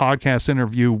podcast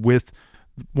interview with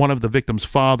one of the victim's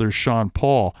fathers, Sean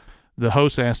Paul. The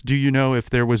host asked, do you know if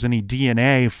there was any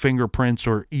DNA, fingerprints,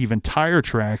 or even tire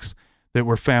tracks that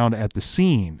were found at the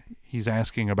scene? He's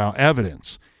asking about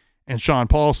evidence. And Sean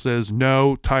Paul says,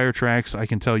 no, tire tracks, I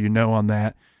can tell you no on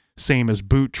that. Same as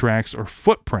boot tracks or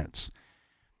footprints.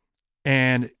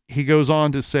 And he goes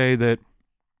on to say that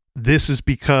this is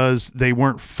because they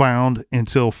weren't found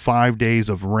until 5 days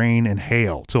of rain and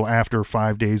hail, till after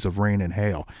 5 days of rain and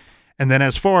hail. And then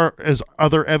as far as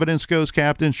other evidence goes,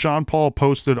 Captain, Sean Paul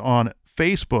posted on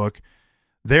Facebook,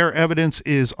 their evidence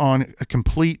is on a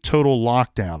complete total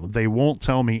lockdown. They won't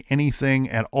tell me anything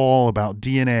at all about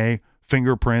DNA,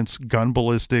 fingerprints, gun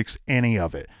ballistics, any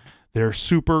of it. They're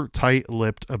super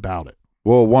tight-lipped about it.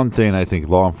 Well, one thing I think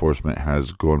law enforcement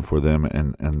has going for them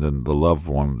and then the loved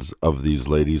ones of these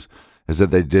ladies is that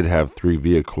they did have 3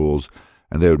 vehicles,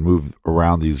 and they would move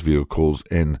around these vehicles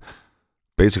and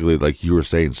basically, like you were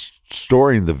saying,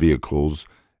 storing the vehicles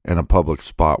in a public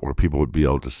spot where people would be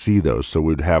able to see those. So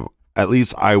we'd have at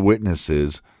least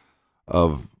eyewitnesses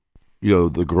of,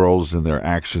 the girls and their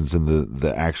actions and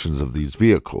the actions of these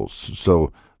vehicles.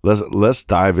 So let's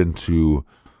dive into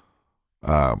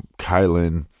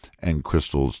Kylan and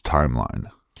Crystal's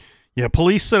timeline. Yeah,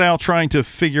 police set out trying to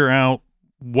figure out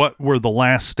what were the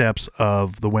last steps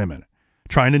of the women,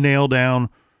 trying to nail down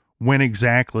when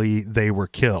exactly they were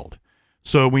killed.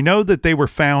 So we know that they were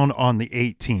found on the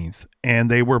 18th, and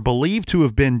they were believed to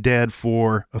have been dead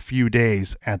for a few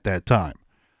days at that time.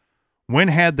 When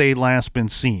had they last been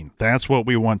seen? That's what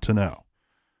we want to know.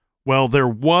 Well, there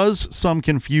was some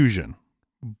confusion,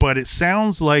 but it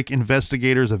sounds like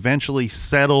investigators eventually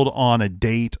settled on a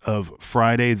date of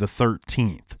Friday the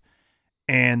 13th,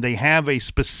 and they have a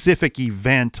specific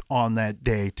event on that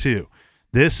day too.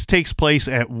 This takes place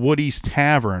at Woody's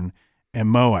Tavern in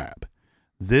Moab.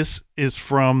 The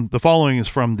following is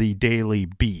from the Daily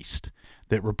Beast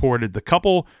that reported the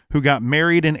couple who got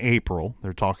married in April.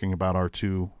 They're talking about our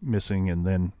 2 missing and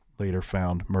then later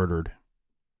found murdered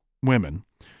women.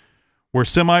 Were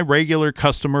semi-regular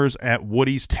customers at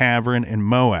Woody's Tavern in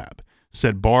Moab,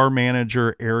 said bar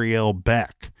manager Ariel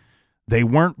Beck. They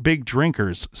weren't big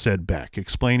drinkers, said Beck,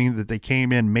 explaining that they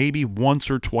came in maybe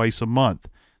once or twice a month.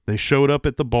 They showed up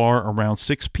at the bar around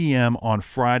 6 p.m. on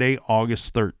Friday,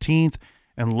 August 13th,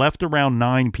 and left around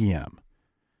 9 p.m.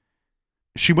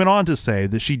 She went on to say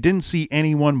that she didn't see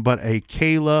anyone but a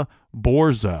Kayla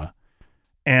Borza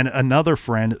and another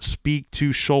friend speak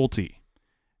to Schulte,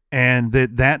 and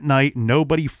that night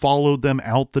nobody followed them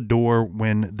out the door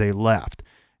when they left.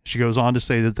 She goes on to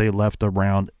say that they left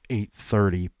around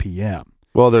 8:30 p.m.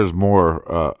 Well, there's more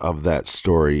of that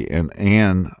story and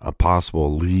a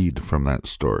possible lead from that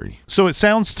story. So it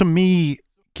sounds to me,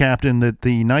 Captain, that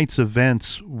the night's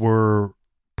events were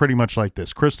pretty much like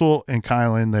this. Crystal and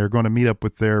Kylan, they're going to meet up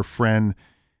with their friend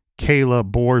Kayla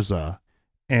Borza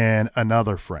and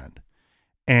another friend.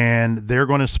 And they're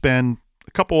going to spend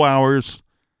a couple hours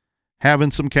having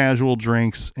some casual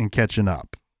drinks and catching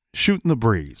up, shooting the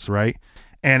breeze, right?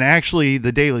 And actually,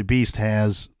 the Daily Beast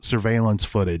has surveillance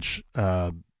footage,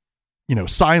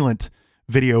 silent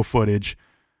video footage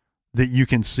that you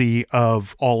can see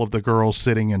of all of the girls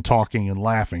sitting and talking and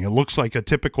laughing. It looks like a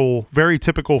very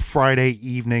typical Friday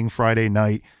evening, Friday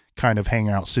night kind of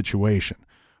hangout situation.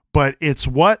 But it's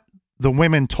what the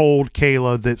women told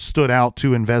Kayla that stood out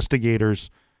to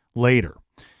investigators later.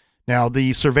 Now,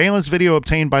 the surveillance video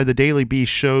obtained by the Daily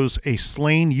Beast shows a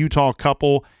slain Utah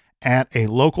couple at a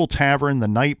local tavern the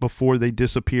night before they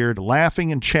disappeared,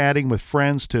 laughing and chatting with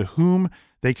friends to whom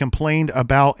they complained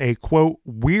about a, quote,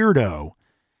 weirdo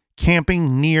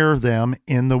camping near them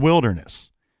in the wilderness.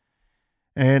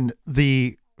 And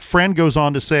the friend goes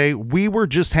on to say, we were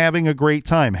just having a great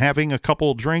time, having a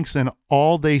couple drinks, and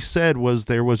all they said was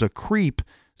there was a creep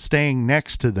staying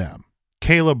next to them.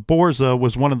 Kayla Borza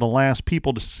was one of the last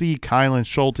people to see Kylan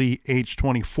Schulte, age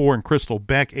 24, and Crystal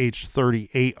Beck, age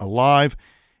 38, alive.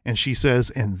 And she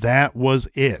says, and that was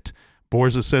it.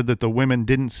 Borza said that the women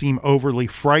didn't seem overly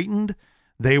frightened.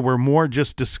 They were more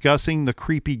just discussing the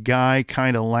creepy guy,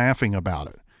 kind of laughing about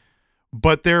it.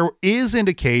 But there is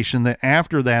indication that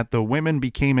after that, the women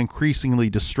became increasingly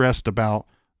distressed about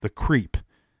the creep.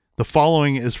 The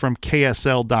following is from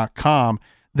KSL.com.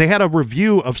 They had a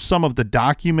review of some of the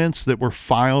documents that were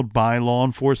filed by law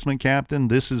enforcement, Captain.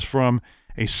 This is from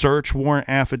a search warrant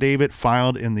affidavit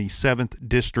filed in the 7th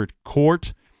District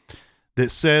Court that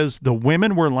says the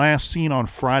women were last seen on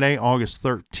Friday, August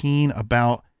 13,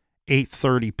 about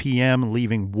 8:30 p.m.,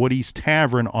 leaving Woody's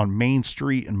Tavern on Main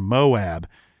Street in Moab.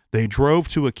 They drove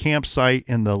to a campsite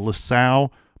in the Lasau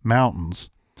Mountains.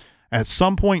 At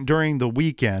some point during the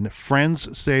weekend,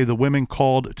 friends say the women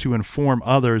called to inform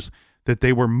others that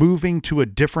they were moving to a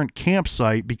different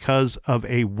campsite because of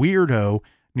a weirdo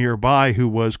nearby who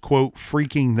was, quote,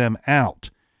 freaking them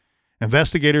out.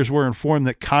 Investigators were informed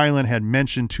that Kylan had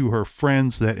mentioned to her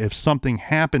friends that if something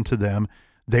happened to them,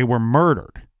 they were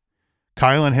murdered.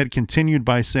 Kylan had continued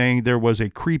by saying there was a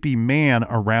creepy man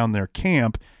around their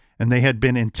camp and they had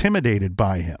been intimidated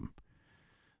by him.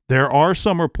 There are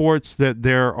some reports that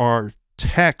there are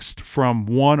texts from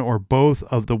one or both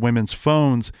of the women's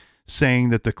phones saying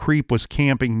that the creep was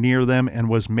camping near them and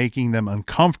was making them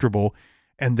uncomfortable,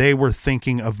 and they were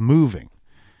thinking of moving.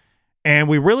 And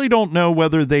we really don't know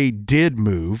whether they did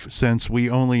move, since we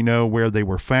only know where they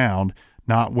were found,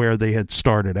 not where they had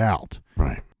started out.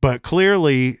 Right. But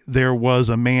clearly there was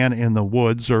a man in the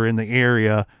woods or in the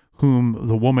area whom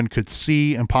the woman could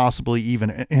see and possibly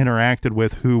even interacted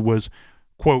with, who was,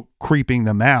 quote, creeping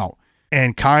them out.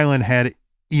 And Kylan had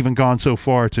even gone so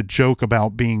far to joke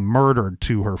about being murdered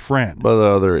to her friend. But the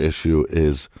other issue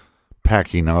is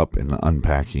packing up and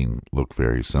unpacking look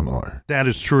very similar. That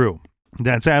is true.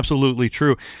 That's absolutely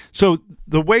true. So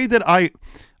the way that I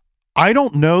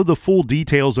don't know the full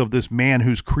details of this man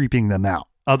who's creeping them out,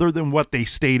 other than what they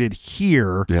stated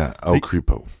here. Yeah,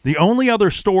 creepo. The only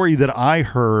other story that I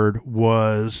heard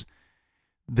was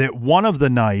that one of the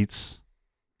nights,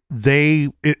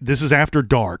 this is after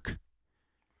dark,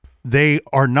 they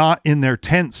are not in their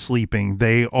tent sleeping.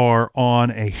 They are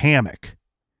on a hammock.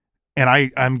 And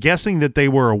I'm guessing that they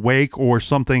were awake or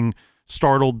something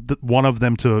startled one of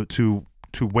them to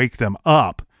wake them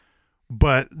up.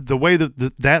 But the way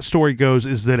that that story goes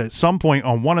is that at some point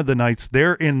on one of the nights,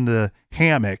 they're in the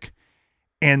hammock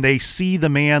and they see the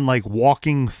man like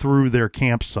walking through their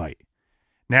campsite.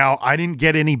 Now, I didn't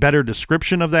get any better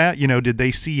description of that. You know, did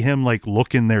they see him like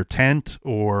look in their tent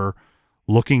or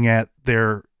looking at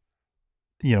their,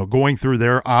 you know, going through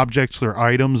their objects, their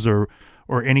items or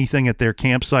anything at their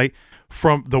campsite?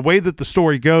 From the way that the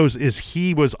story goes is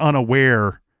he was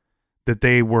unaware that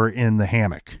they were in the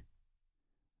hammock,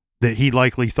 that he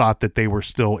likely thought that they were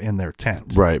still in their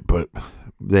tent. Right, but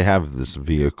they have this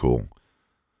vehicle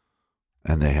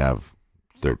and they have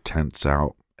their tents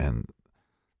out, and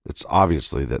it's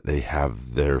obviously that they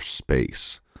have their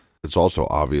space. It's also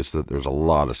obvious that there's a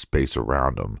lot of space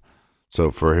around them.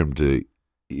 So for him to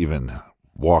even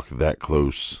walk that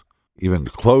close, even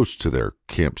close to their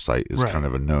campsite is Right. kind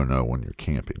of a no-no when you're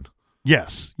camping.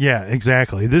 Yes. Yeah,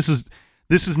 exactly. This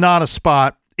is not a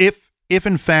spot. If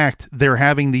in fact they're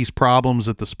having these problems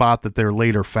at the spot that they're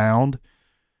later found,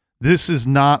 this is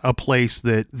not a place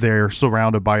that they're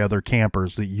surrounded by other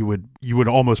campers that you would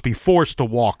almost be forced to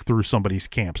walk through somebody's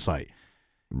campsite.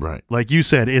 Right. Like you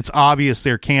said, it's obvious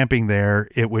they're camping there.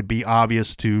 It would be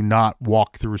obvious to not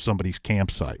walk through somebody's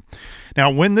campsite. Now,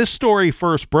 when this story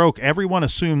first broke, everyone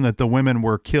assumed that the women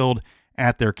were killed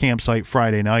at their campsite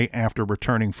Friday night after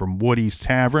returning from Woody's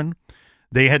Tavern.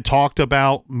 They had talked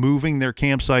about moving their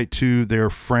campsite to their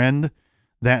friend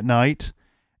that night.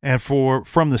 And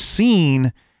from the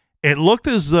scene, it looked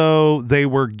as though they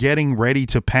were getting ready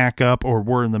to pack up or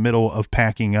were in the middle of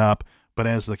packing up. But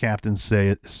as the captain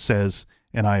says,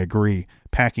 and I agree,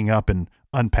 packing up and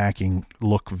unpacking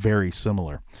look very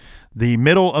similar. The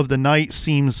middle of the night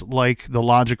seems like the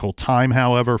logical time,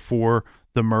 however, for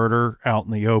the murder out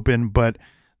in the open, but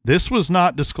this was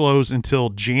not disclosed until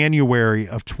January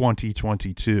of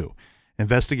 2022.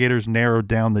 Investigators narrowed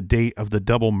down the date of the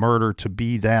double murder to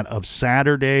be that of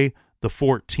Saturday, the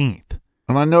 14th.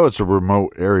 And I know it's a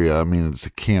remote area. I mean, it's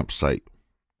a campsite.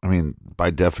 I mean,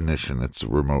 by definition, it's a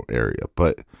remote area.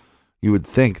 But you would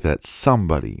think that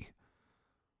somebody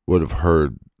would have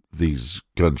heard these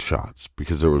gunshots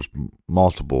because there was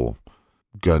multiple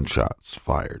gunshots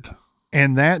fired.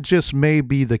 And that just may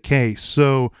be the case.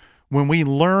 So when we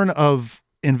learn of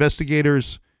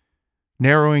investigators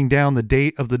narrowing down the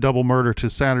date of the double murder to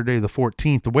Saturday the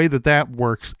 14th, the way that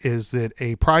works is that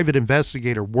a private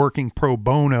investigator working pro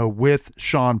bono with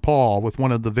Sean Paul, with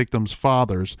one of the victim's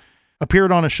fathers,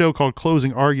 appeared on a show called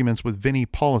Closing Arguments with Vinnie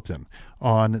Politan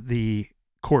on the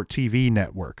Court TV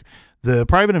network. The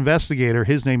private investigator,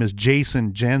 his name is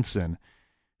Jason Jensen,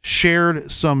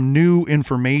 shared some new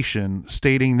information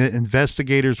stating that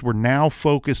investigators were now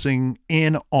focusing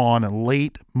in on the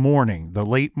late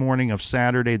morning of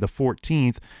Saturday the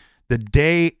 14th, the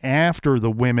day after the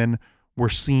women were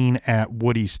seen at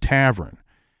Woody's Tavern,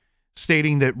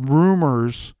 stating that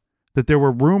there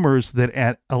were rumors that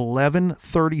at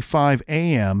 11:35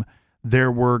 a.m.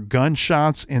 there were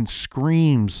gunshots and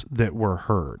screams that were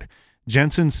heard.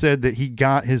 Jensen said that he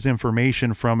got his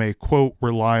information from a, quote,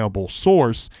 reliable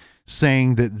source,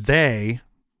 saying that they,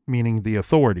 meaning the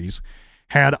authorities,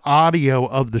 had audio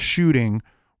of the shooting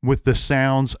with the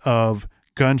sounds of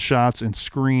gunshots and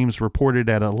screams reported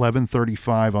at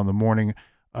 11:35 on the morning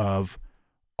of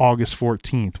August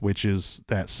 14th, which is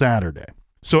that Saturday.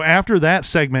 So after that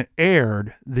segment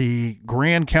aired, the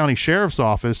Grand County Sheriff's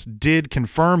Office did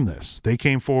confirm this. They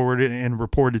came forward and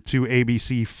reported to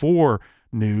ABC4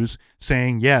 News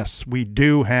saying, yes, we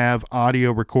do have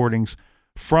audio recordings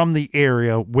from the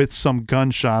area with some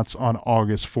gunshots on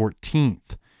August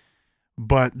 14th.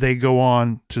 but they go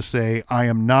on to say, I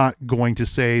am not going to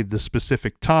say the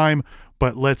specific time,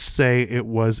 but let's say it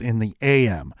was in the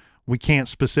AM. We can't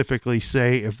specifically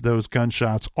say if those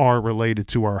gunshots are related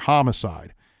to our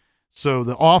homicide. So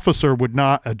the officer would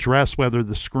not address whether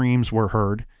the screams were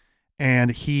heard,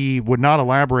 and he would not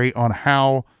elaborate on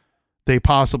how they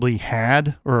possibly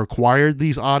had or acquired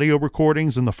these audio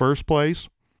recordings in the first place.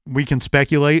 We can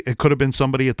speculate it could have been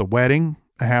somebody at the wedding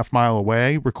a half mile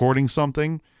away recording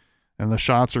something, and the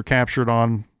shots are captured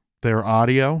on their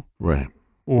audio. Right.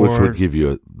 Which would give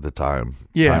you the time.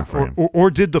 Yeah. Time frame. Or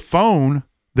did the phone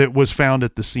that was found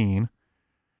at the scene,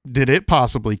 did it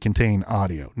possibly contain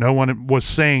audio? No one was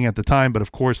saying at the time, but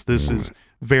of course this is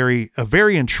a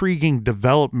very intriguing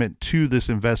development to this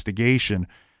investigation,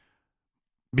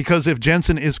 because if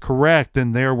Jensen is correct,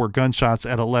 then there were gunshots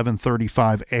at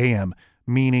 11:35 a.m.,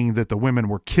 meaning that the women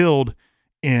were killed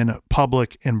in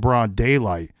public in broad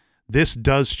daylight. This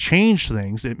does change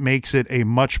things. It makes it a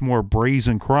much more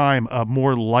brazen crime,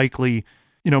 more likely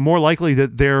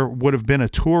that there would have been a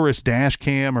tourist dash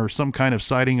cam or some kind of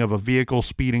sighting of a vehicle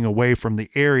speeding away from the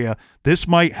area. This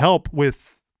might help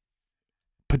with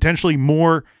potentially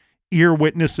more ear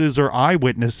witnesses or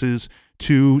eyewitnesses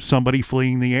to somebody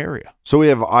fleeing the area. So we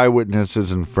have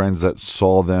eyewitnesses and friends that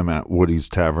saw them at Woody's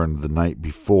Tavern the night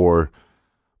before,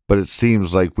 but it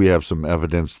seems like we have some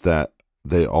evidence that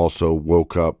they also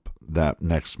woke up that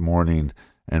next morning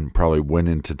and probably went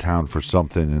into town for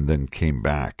something and then came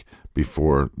back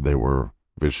before they were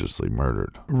viciously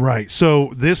murdered. Right.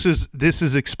 So this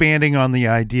is expanding on the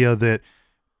idea that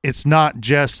it's not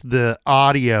just the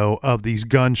audio of these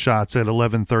gunshots at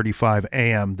 11:35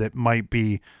 a.m. that might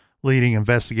be leading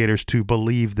investigators to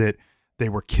believe that they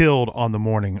were killed on the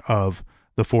morning of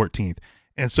the 14th.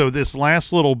 And so this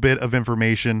last little bit of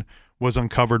information was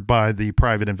uncovered by the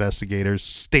private investigators,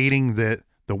 stating that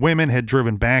the women had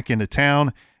driven back into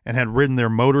town and had ridden their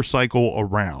motorcycle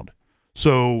around.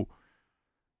 So,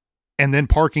 and then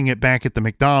parking it back at the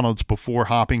McDonald's before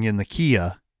hopping in the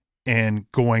Kia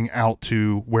and going out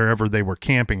to wherever they were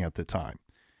camping at the time.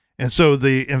 And so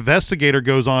the investigator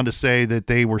goes on to say that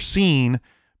they were seen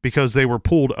because they were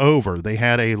pulled over. They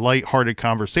had a lighthearted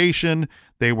conversation.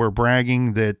 They were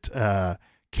bragging that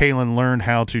Kaylin learned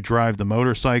how to drive the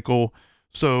motorcycle.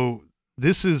 So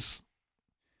this is,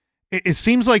 it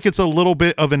seems like it's a little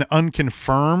bit of an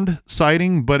unconfirmed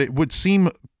sighting, but it would seem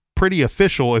pretty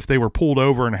official if they were pulled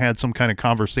over and had some kind of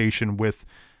conversation with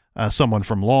someone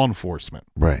from law enforcement.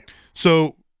 Right.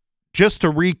 So just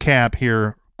to recap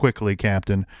here quickly,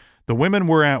 Captain, the women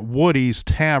were at Woody's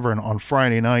Tavern on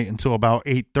Friday night until about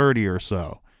 8:30 or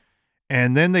so.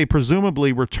 And then they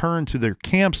presumably returned to their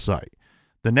campsite.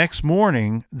 The next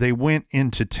morning, they went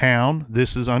into town.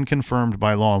 This is unconfirmed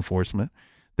by law enforcement.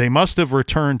 They must have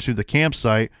returned to the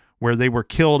campsite where they were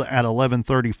killed at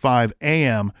 11:35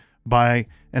 a.m. by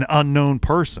an unknown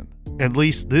person. At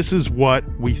least this is what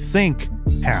we think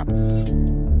happened.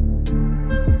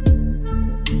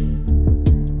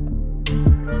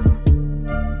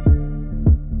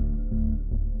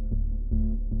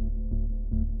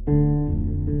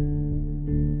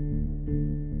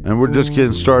 And we're just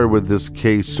getting started with this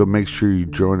case, so make sure you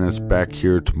join us back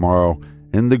here tomorrow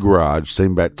in the garage.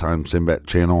 Same bat time, same bat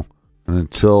channel. And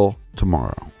until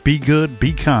tomorrow, be good,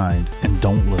 be kind, and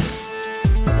don't live.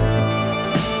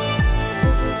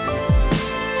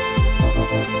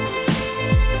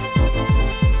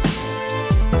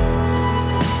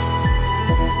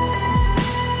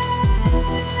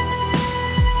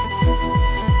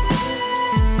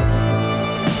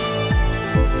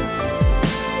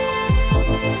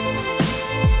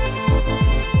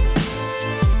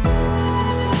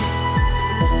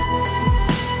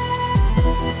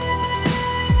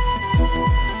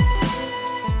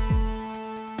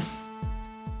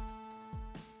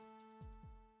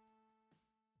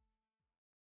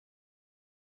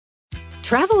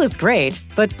 Travel is great,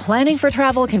 but planning for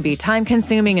travel can be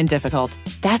time-consuming and difficult.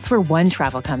 That's where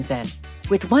OneTravel comes in.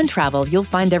 With OneTravel, you'll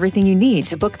find everything you need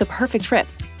to book the perfect trip.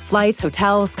 Flights,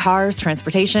 hotels, cars,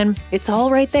 transportation, it's all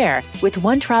right there. With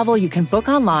OneTravel, you can book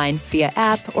online, via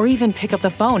app, or even pick up the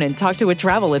phone and talk to a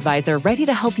travel advisor ready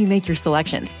to help you make your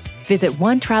selections. Visit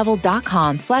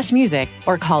onetravel.com/music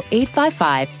or call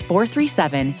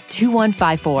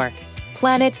 855-437-2154.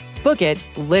 Plan it, book it,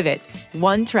 live it.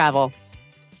 OneTravel.